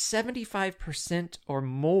 75% or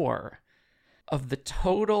more of the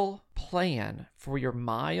total plan for your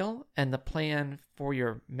mile and the plan for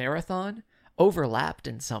your marathon overlapped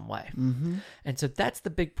in some way. Mm-hmm. And so that's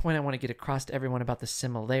the big point I want to get across to everyone about the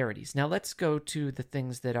similarities. Now let's go to the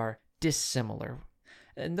things that are dissimilar.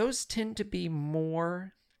 And those tend to be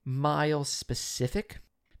more mile specific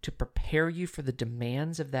to prepare you for the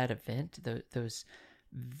demands of that event, those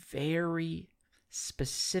very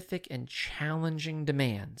specific and challenging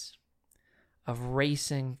demands of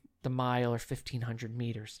racing the mile or 1,500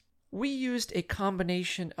 meters. We used a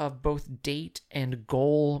combination of both date and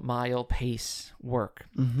goal mile pace work.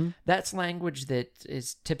 Mm-hmm. That's language that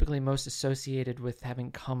is typically most associated with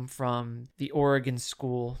having come from the Oregon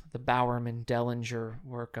school, the Bowerman, Dellinger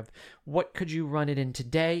work of what could you run it in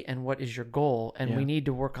today and what is your goal? And we need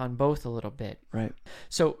to work on both a little bit. Right.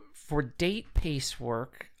 So for date pace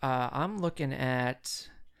work, I'm looking at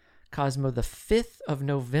Cosmo the 5th of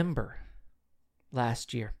November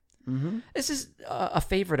last year. Mm-hmm. This is a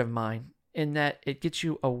favorite of mine in that it gets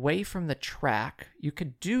you away from the track. You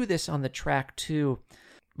could do this on the track too,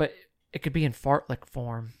 but it could be in fartlek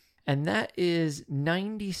form. And that is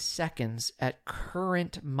 90 seconds at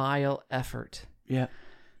current mile effort. Yeah.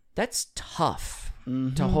 That's tough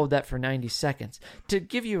Mm-hmm. to hold that for 90 seconds. To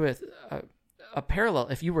give you a parallel,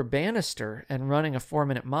 if you were Bannister and running a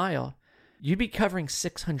 4-minute mile, you'd be covering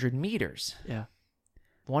 600 meters. Yeah.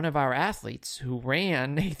 One of our athletes who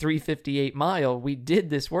ran a 3:58 mile, we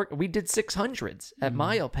did this work. We did 600s at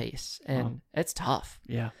mile pace, and it's tough.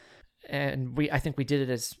 Yeah. And I think we did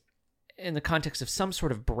it as in the context of some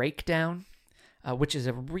sort of breakdown, which is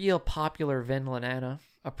a real popular Venlanana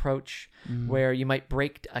approach, where you might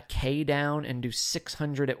break a K down and do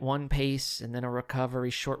 600 at one pace, and then a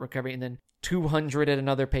recovery, short recovery, and then 200 at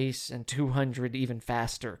another pace, and 200 even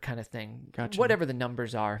faster kind of thing. Gotcha. Whatever the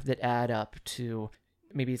numbers are that add up to.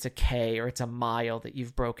 Maybe it's a K or it's a mile that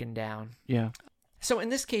you've broken down. Yeah. So in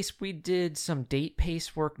this case, we did some date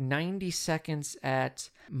pace work, 90 seconds at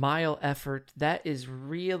mile effort. That is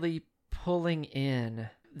really pulling in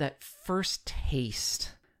that first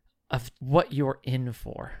taste of what you're in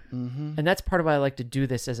for. Mm-hmm. And that's part of why I like to do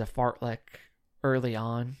this as a fartlek early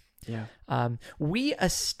on, Yeah. We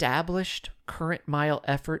established current mile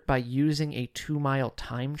effort by using a 2-mile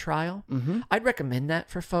time trial. I'd recommend that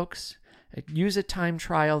for folks. Use a time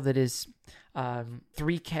trial that is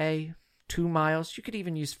 3K, 2 miles. You could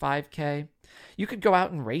even use 5K. You could go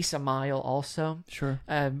out and race a mile also. Sure.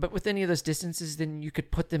 But with any of those distances, then you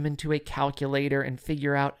could put them into a calculator and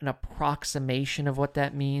figure out an approximation of what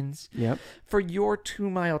that means. Yep. For your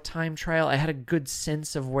 2-mile time trial, I had a good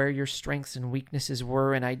sense of where your strengths and weaknesses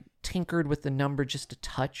were, and I tinkered with the number just a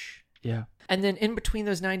touch. Yeah. And then in between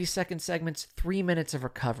those 90-second segments, 3 minutes of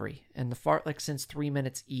recovery, and the fartlek since 3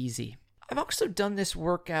 minutes easy. I've also done this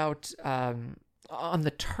workout on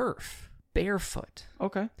the turf, barefoot.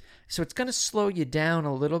 Okay. So it's going to slow you down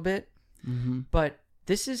a little bit, but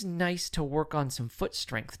this is nice to work on some foot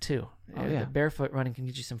strength too. Oh, yeah. The barefoot running can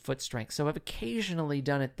get you some foot strength. So I've occasionally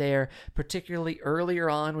done it there, particularly earlier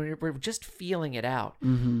on when we're just feeling it out.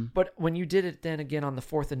 But when you did it then again on the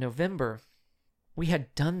 4th of November, we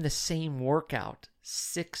had done the same workout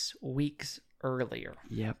 6 weeks earlier.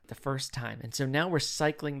 Yep. The first time. And so now we're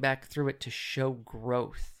cycling back through it to show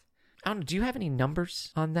growth. I don't know, do you have any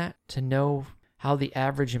numbers on that to know how the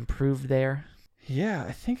average improved there? Yeah,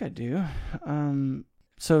 I think I do.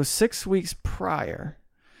 So 6 weeks prior,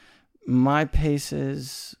 my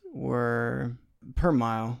paces were per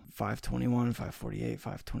mile 5:21, 5:48,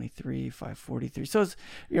 5:23, 5:43. So it's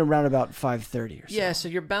around about 5:30 or so. Yeah, so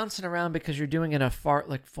you're bouncing around because you're doing it in a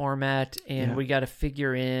fartlek format, and we got to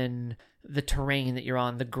figure in the terrain that you're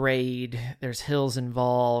on, the grade. There's hills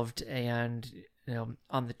involved, and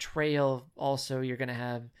on the trail also you're going to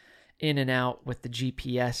have in and out with the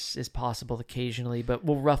GPS is possible occasionally, but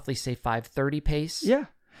we'll roughly say 5:30 pace. Yeah.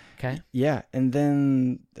 Okay. Yeah, and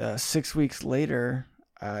then 6 weeks later,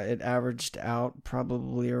 it averaged out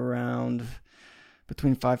probably around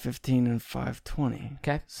between 5:15 and 5:20.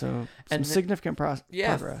 Okay. So And significant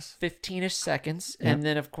progress. 15-ish seconds. Yep. And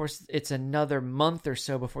then, of course, it's another month or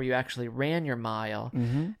so before you actually ran your mile.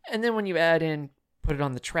 Mm-hmm. And then when you add in, put it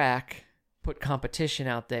on the track, put competition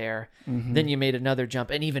out there, Mm-hmm. then you made another jump,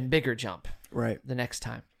 an even bigger jump Right. the next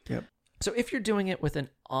time. Yep. So if you're doing it with an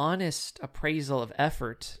honest appraisal of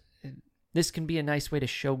effort, this can be a nice way to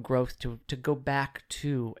show growth, to go back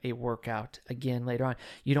to a workout again later on.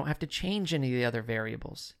 You don't have to change any of the other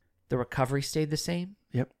variables. The recovery stayed the same.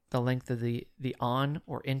 Yep. The length of the on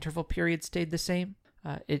or interval period stayed the same.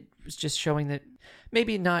 It was just showing that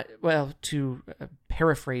maybe not, well, to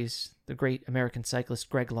paraphrase the great American cyclist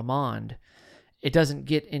Greg LeMond, it doesn't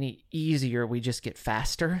get any easier, we just get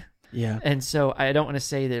faster. Yeah. And so I don't want to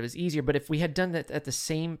say that it was easier, but if we had done that at the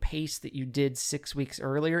same pace that you did 6 weeks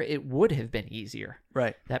earlier, it would have been easier.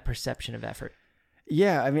 Right. That perception of effort.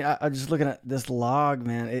 Yeah, I mean, I'm just looking at this log,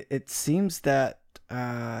 man. It seems that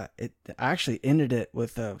it actually ended it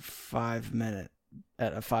with a 5 minute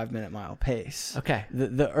mile pace. Okay.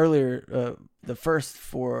 The earlier, the first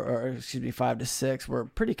 5 to 6 were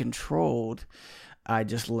pretty controlled. I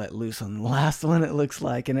just let loose on the last one, it looks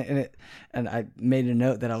like, and I made a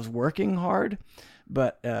note that I was working hard,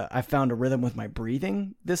 but I found a rhythm with my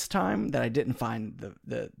breathing this time that I didn't find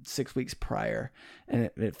the 6 weeks prior,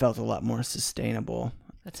 and it felt a lot more sustainable.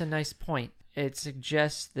 That's a nice point. It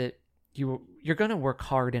suggests that you're going to work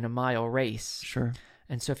hard in a mile race. Sure.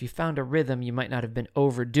 And so if you found a rhythm, you might not have been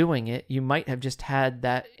overdoing it. You might have just had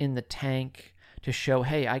that in the tank to show,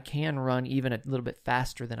 hey, I can run even a little bit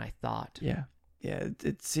faster than I thought. Yeah. Yeah,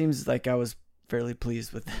 it seems like I was fairly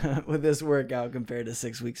pleased with with this workout compared to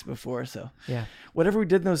 6 weeks before. So Yeah. whatever we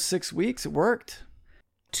did in those 6 weeks, it worked.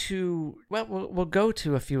 We'll go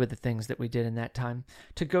to a few of the things that we did in that time.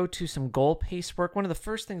 To go to some goal pace work, one of the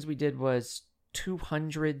first things we did was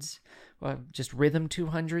 200s, just rhythm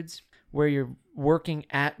 200s, where you're working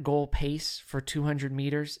at goal pace for 200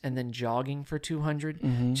 meters and then jogging for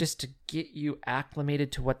 200, just to get you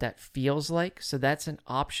acclimated to what that feels like. So that's an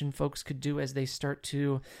option folks could do as they start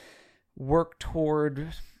to work toward,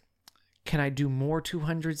 can I do more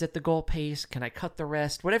 200s at the goal pace? Can I cut the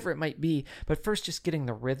rest? Whatever it might be. But first, just getting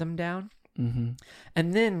the rhythm down. Mm-hmm.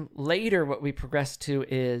 And then later, what we progress to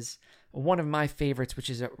is one of my favorites, which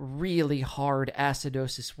is a really hard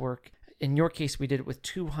acidosis work. In your case, we did it with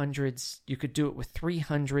 200s. You could do it with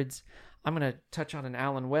 300s. I'm going to touch on an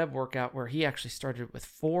Alan Webb workout where he actually started with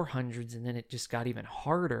 400s, and then it just got even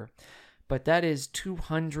harder. But that is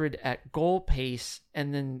 200 at goal pace,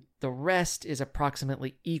 and then the rest is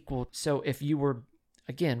approximately equal. So if you were,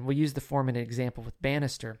 again, we'll use the 4-minute example with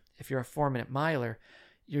Bannister. If you're a 4-minute miler,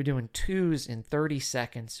 you're doing 2s in 30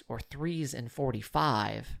 seconds or 3s in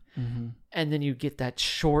 45. Mm-hmm. And then you get that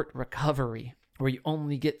short recovery where you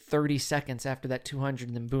only get 30 seconds after that 200,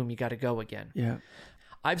 and then boom, you got to go again. Yeah.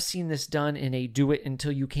 I've seen this done in a do it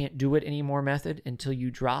until you can't do it anymore method, until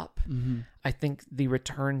you drop. I think the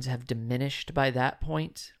returns have diminished by that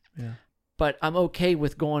point. Yeah. But I'm okay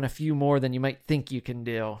with going a few more than you might think you can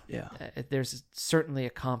do. Yeah. There's certainly a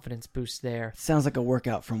confidence boost there. Sounds like a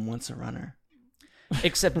workout from Once a Runner.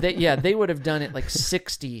 Except that, they would have done it like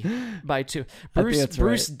 60 by 2.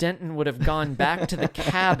 Bruce Denton would have gone back to the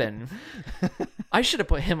cabin. I should have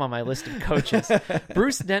put him on my list of coaches.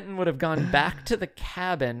 Bruce Denton would have gone back to the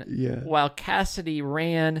cabin while Cassidy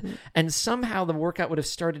ran, and somehow the workout would have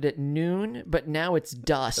started at noon, but now it's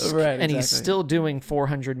dusk, and he's still doing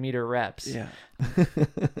 400-meter reps. Yeah.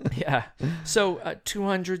 Yeah. So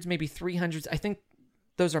 200s, maybe 300s. I think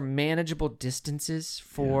those are manageable distances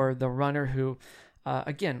for the runner who...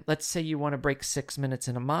 again, let's say you want to break 6 minutes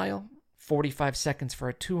in a mile, 45 seconds for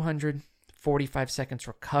a 200, 45 seconds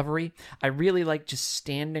recovery. I really like just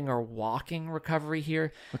standing or walking recovery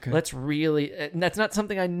here. Okay. Let's really, and that's not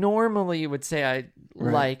something I normally would say I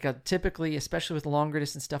like. Typically, especially with longer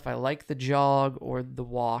distance stuff, I like the jog or the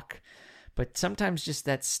walk. But sometimes just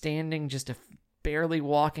that standing, just barely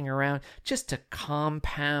walking around, just to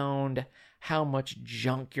compound how much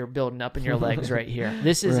junk you're building up in your legs right here.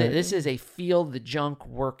 This is a feel the junk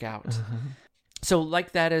workout. So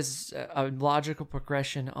like that is a logical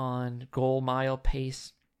progression on goal mile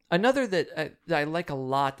pace. Another that I like a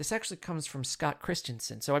lot, this actually comes from Scott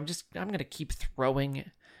Christensen. So I'm going to keep throwing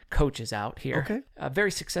coaches out here. Okay. A very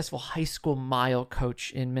successful high school mile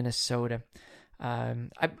coach in Minnesota.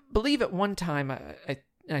 I believe at one time,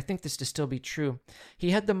 and I think this to still be true,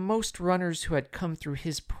 he had the most runners who had come through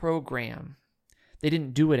his program. They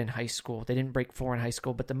didn't do it in high school. They didn't break 4 in high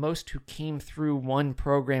school, but the most who came through one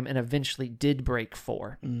program and eventually did break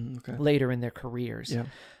 4 later in their careers. Yeah.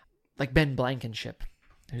 Like Ben Blankenship,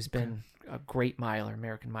 who's been a great miler,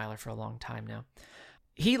 American miler for a long time now.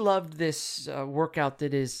 He loved this workout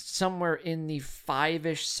that is somewhere in the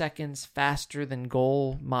 5-ish seconds faster than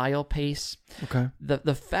goal mile pace. Okay.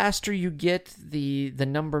 The faster you get, the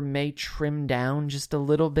number may trim down just a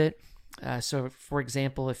little bit. So, for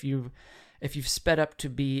example, if you've sped up to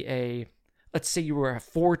be let's say you were a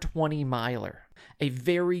 420 miler, a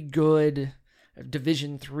very good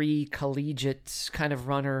Division III collegiate kind of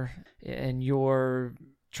runner, and you're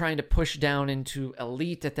trying to push down into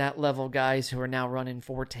elite at that level guys who are now running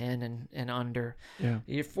 410 and under. Yeah.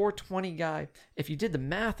 You're 420 guy. If you did the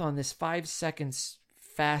math on this, 5 seconds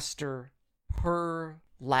faster per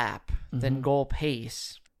lap than goal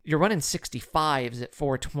pace, you're running 65s at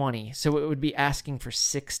 420. So it would be asking for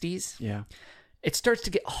 60s. Yeah. It starts to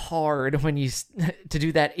get hard when to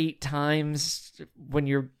do that 8 times when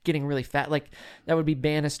you're getting really fat. Like that would be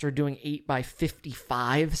Bannister doing 8 by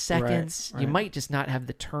 55 seconds. Right. You might just not have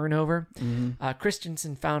the turnover.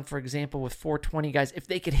 Christensen found, for example, with 420 guys, if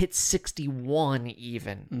they could hit 61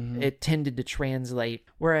 even, it tended to translate.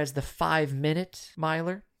 Whereas the 5-minute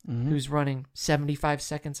miler, who's running 75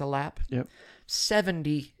 seconds a lap,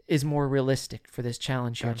 70 is more realistic for this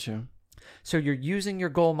challenge here. Gotcha. So you're using your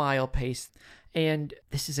goal mile pace. And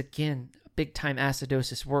this is, again, a big-time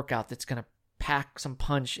acidosis workout that's going to pack some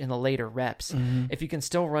punch in the later reps. If you can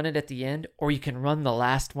still run it at the end, or you can run the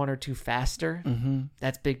last 1 or 2 faster,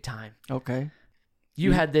 that's big time. Okay.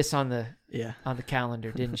 You had this on the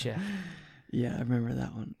calendar, didn't you? Yeah, I remember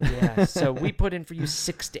that one. Yeah, so we put in for you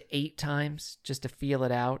 6 to 8 times just to feel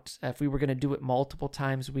it out. If we were going to do it multiple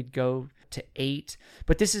times, we'd go to 8.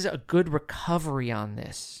 But this is a good recovery on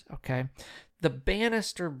this, okay? The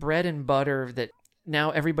Bannister bread and butter that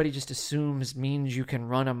now everybody just assumes means you can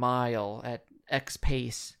run a mile at X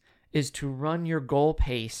pace is to run your goal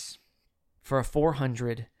pace for a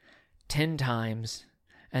 400 10 times,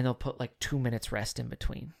 and they'll put like 2 minutes rest in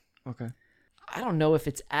between. Okay. I don't know if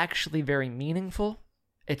it's actually very meaningful.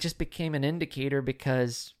 It just became an indicator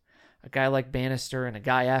because a guy like Bannister and a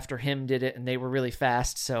guy after him did it, and they were really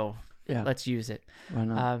fast, so let's use it. Why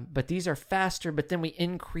not? But these are faster, but then we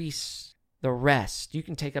increase the rest. You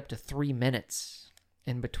can take up to 3 minutes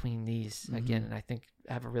in between these again, and I think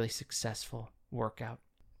have a really successful workout.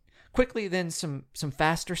 Quickly then, some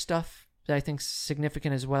faster stuff that I think is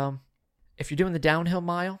significant as well. If you're doing the downhill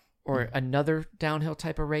mile or another downhill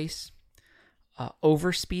type of race,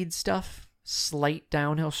 overspeed stuff, slight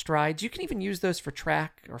downhill strides, you can even use those for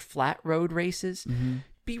track or flat road races.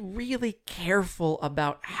 Be really careful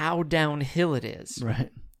about how downhill it is. Right.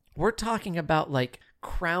 We're talking about like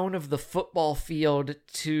crown of the football field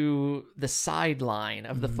to the sideline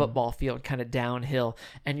of the football field kind of downhill,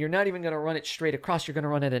 and you're not even going to run it straight across. You're going to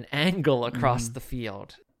run at an angle across the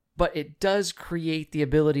field, but it does create the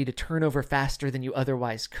ability to turn over faster than you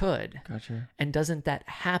otherwise could. Gotcha. And doesn't that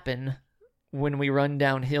happen when we run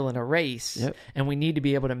downhill in a race, Yep. and we need to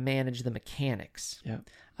be able to manage the mechanics. Yeah.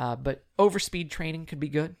 But overspeed training could be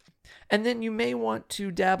good. And then you may want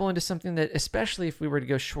to dabble into something that, especially if we were to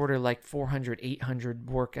go shorter, like 400, 800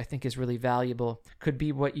 work, I think is really valuable. Could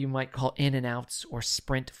be what you might call in and outs or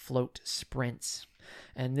sprint float sprints.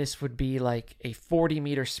 And this would be like a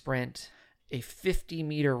 40-meter sprint, a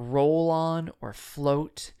 50-meter roll-on or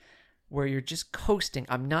float, where you're just coasting.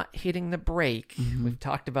 I'm not hitting the brake. We've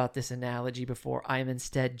talked about this analogy before. I am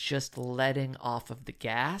instead just letting off of the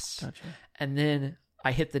gas. Gotcha. And then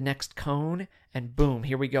I hit the next cone, and boom,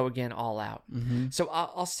 here we go again, all out. So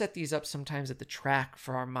I'll set these up sometimes at the track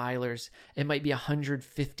for our milers. It might be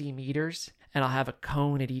 150 meters, and I'll have a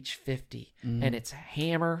cone at each 50. And it's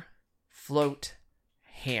hammer, float,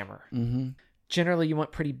 hammer. Generally, you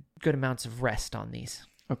want pretty good amounts of rest on these.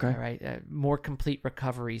 Okay. All right. More complete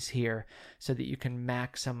recoveries here so that you can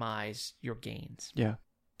maximize your gains. Yeah.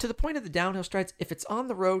 To the point of the downhill strides, if it's on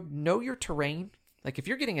the road, know your terrain. Like if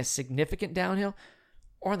you're getting a significant downhill,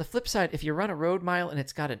 or on the flip side, if you run a road mile and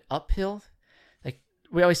it's got an uphill, like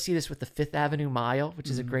we always see this with the Fifth Avenue Mile, which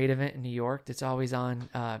is a great event in New York. That's always on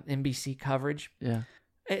NBC coverage. Yeah.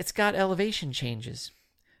 It's got elevation changes.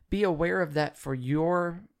 Be aware of that for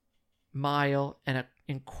your mile and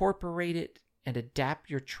incorporate it and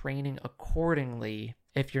adapt your training accordingly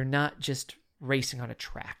if you're not just racing on a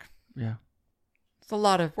track. Yeah. It's a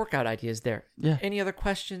lot of workout ideas there. Yeah. Any other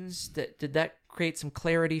questions? Did that create some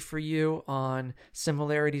clarity for you on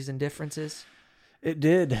similarities and differences? It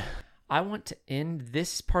did. I want to end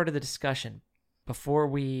this part of the discussion before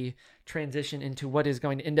we transition into what is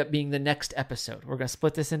going to end up being the next episode. We're going to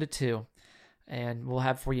split this into two, and we'll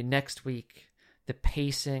have for you next week the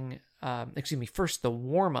pacing, first the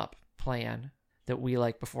warm-up plan that we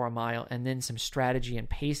like before a mile, and then some strategy and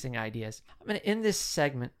pacing ideas. I'm going to end this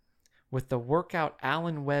segment with the workout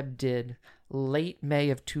Alan Webb did late May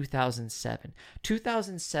of 2007.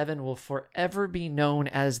 2007 will forever be known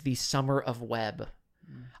as the summer of Webb.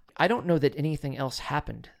 I don't know that anything else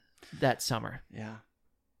happened that summer. Yeah.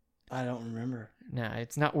 I don't remember. No,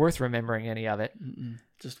 it's not worth remembering any of it.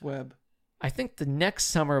 Just Webb. I think the next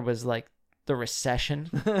summer was like the recession.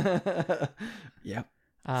 Yep.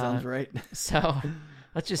 Sounds right. So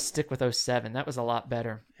let's just stick with 07. That was a lot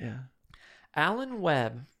better. Yeah. Alan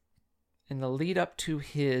Webb, in the lead up to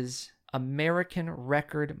his American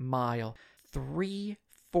record mile,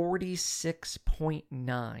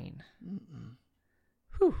 3:46.9.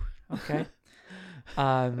 Whew. Okay.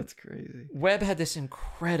 That's crazy. Webb had this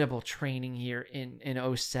incredible training here in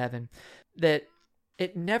 07 that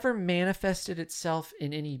it never manifested itself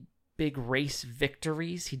in any big race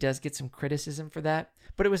victories. He does get some criticism for that,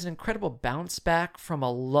 but it was an incredible bounce back from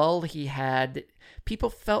a lull he had that people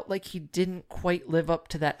felt like he didn't quite live up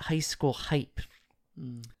to that high school hype.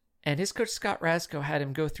 And his coach Scott Rasko had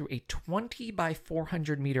him go through a 20 by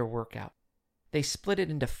 400 meter workout. They split it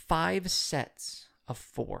into 5 sets of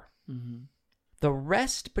 4. The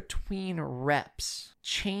rest between reps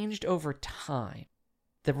changed over time.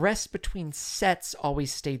 The rest between sets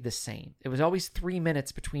always stayed the same. It was always 3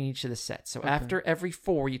 minutes between each of the sets. So after every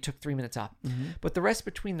 4, you took 3 minutes off. But the rest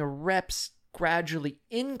between the reps gradually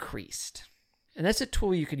increased. And that's a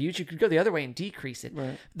tool you could use. You could go the other way and decrease it.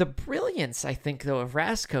 Right. The brilliance, I think, though, of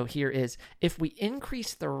Rasko here is if we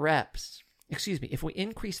increase the rep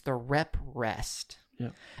rest,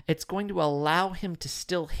 it's going to allow him to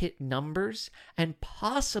still hit numbers and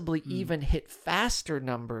possibly even hit faster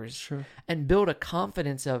numbers and build a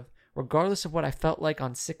confidence of, regardless of what I felt like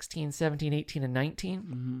on 16, 17, 18, and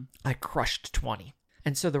 19, I crushed 20.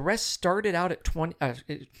 And so the rest started out at 20.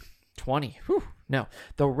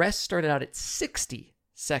 The rest started out at 60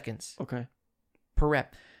 seconds per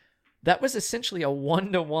rep. That was essentially a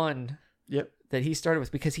 1-to-1 that he started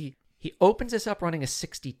with, because he opens this up running a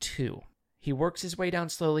 62. He works his way down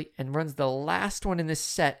slowly and runs the last one in this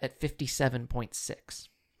set at 57.6.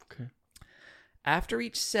 Okay. After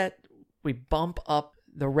each set, we bump up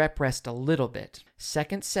the rep rest a little bit.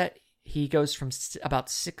 Second set, he goes from about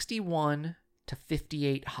 61 to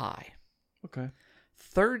 58 high. Okay.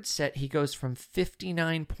 Third set, he goes from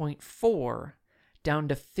 59.4 down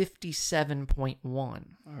to 57.1. All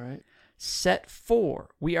right. Set 4,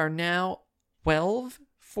 we are now 12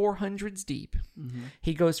 400s deep.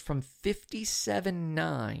 He goes from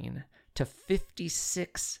 57.9 to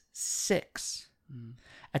 56.6.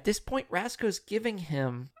 At this point, Rasko's giving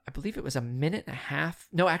him, I believe it was a minute and a half.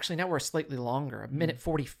 No, actually, now we're slightly longer, a minute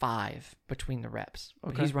 45 between the reps.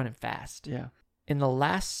 But he's running fast. Yeah. In the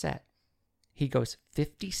last set, he goes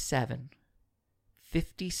 57,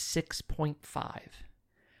 56.5,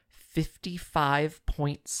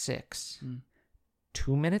 55.6,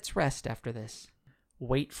 2 minutes rest after this.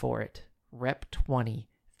 Wait for it. Rep 20,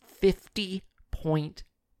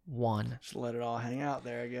 50.1. Just let it all hang out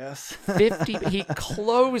there, I guess. 50. He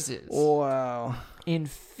closes Wow. in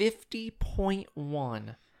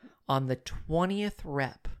 50.1 on the 20th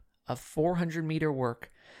rep of 400-meter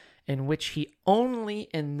work, in which he only,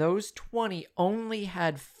 in those 20, only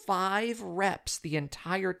had 5 reps the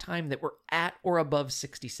entire time that were at or above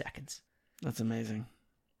 60 seconds. That's amazing.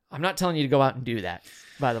 I'm not telling you to go out and do that,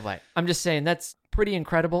 by the way. I'm just saying that's pretty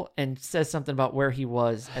incredible and says something about where he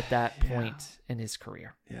was at that point in his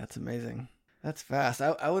career. Yeah, it's amazing. That's fast.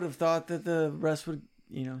 I would have thought that the rest would,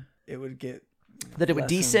 it would get... That it would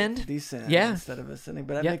descend? Yeah. Instead of ascending.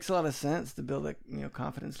 But that makes a lot of sense to build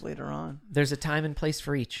confidence later on. There's a time and place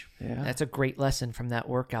for each. Yeah. That's a great lesson from that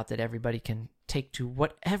workout that everybody can take to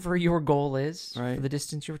whatever your goal is for the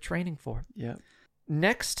distance you're training for. Yeah.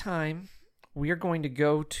 Next time, we are going to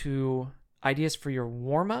go to ideas for your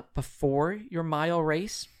warm-up before your mile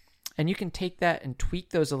race. And you can take that and tweak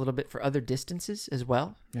those a little bit for other distances as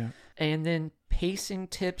well. Yeah. And then pacing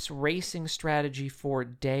tips, racing strategy for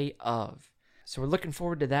day of. So we're looking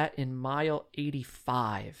forward to that in mile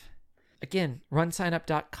 85. Again,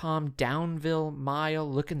 runsignup.com, Downville Mile.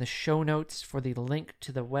 Look in the show notes for the link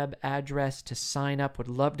to the web address to sign up. Would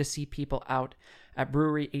love to see people out at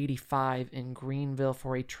Brewery 85 in Greenville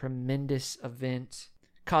for a tremendous event.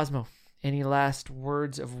 Cosmo, any last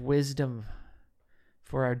words of wisdom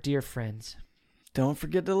for our dear friends? Don't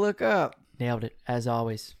forget to look up. Nailed it, as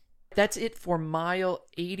always. That's it for mile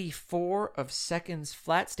 84 of Seconds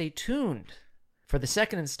Flat. Stay tuned for the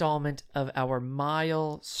second installment of our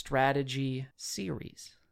Mile Strategy series.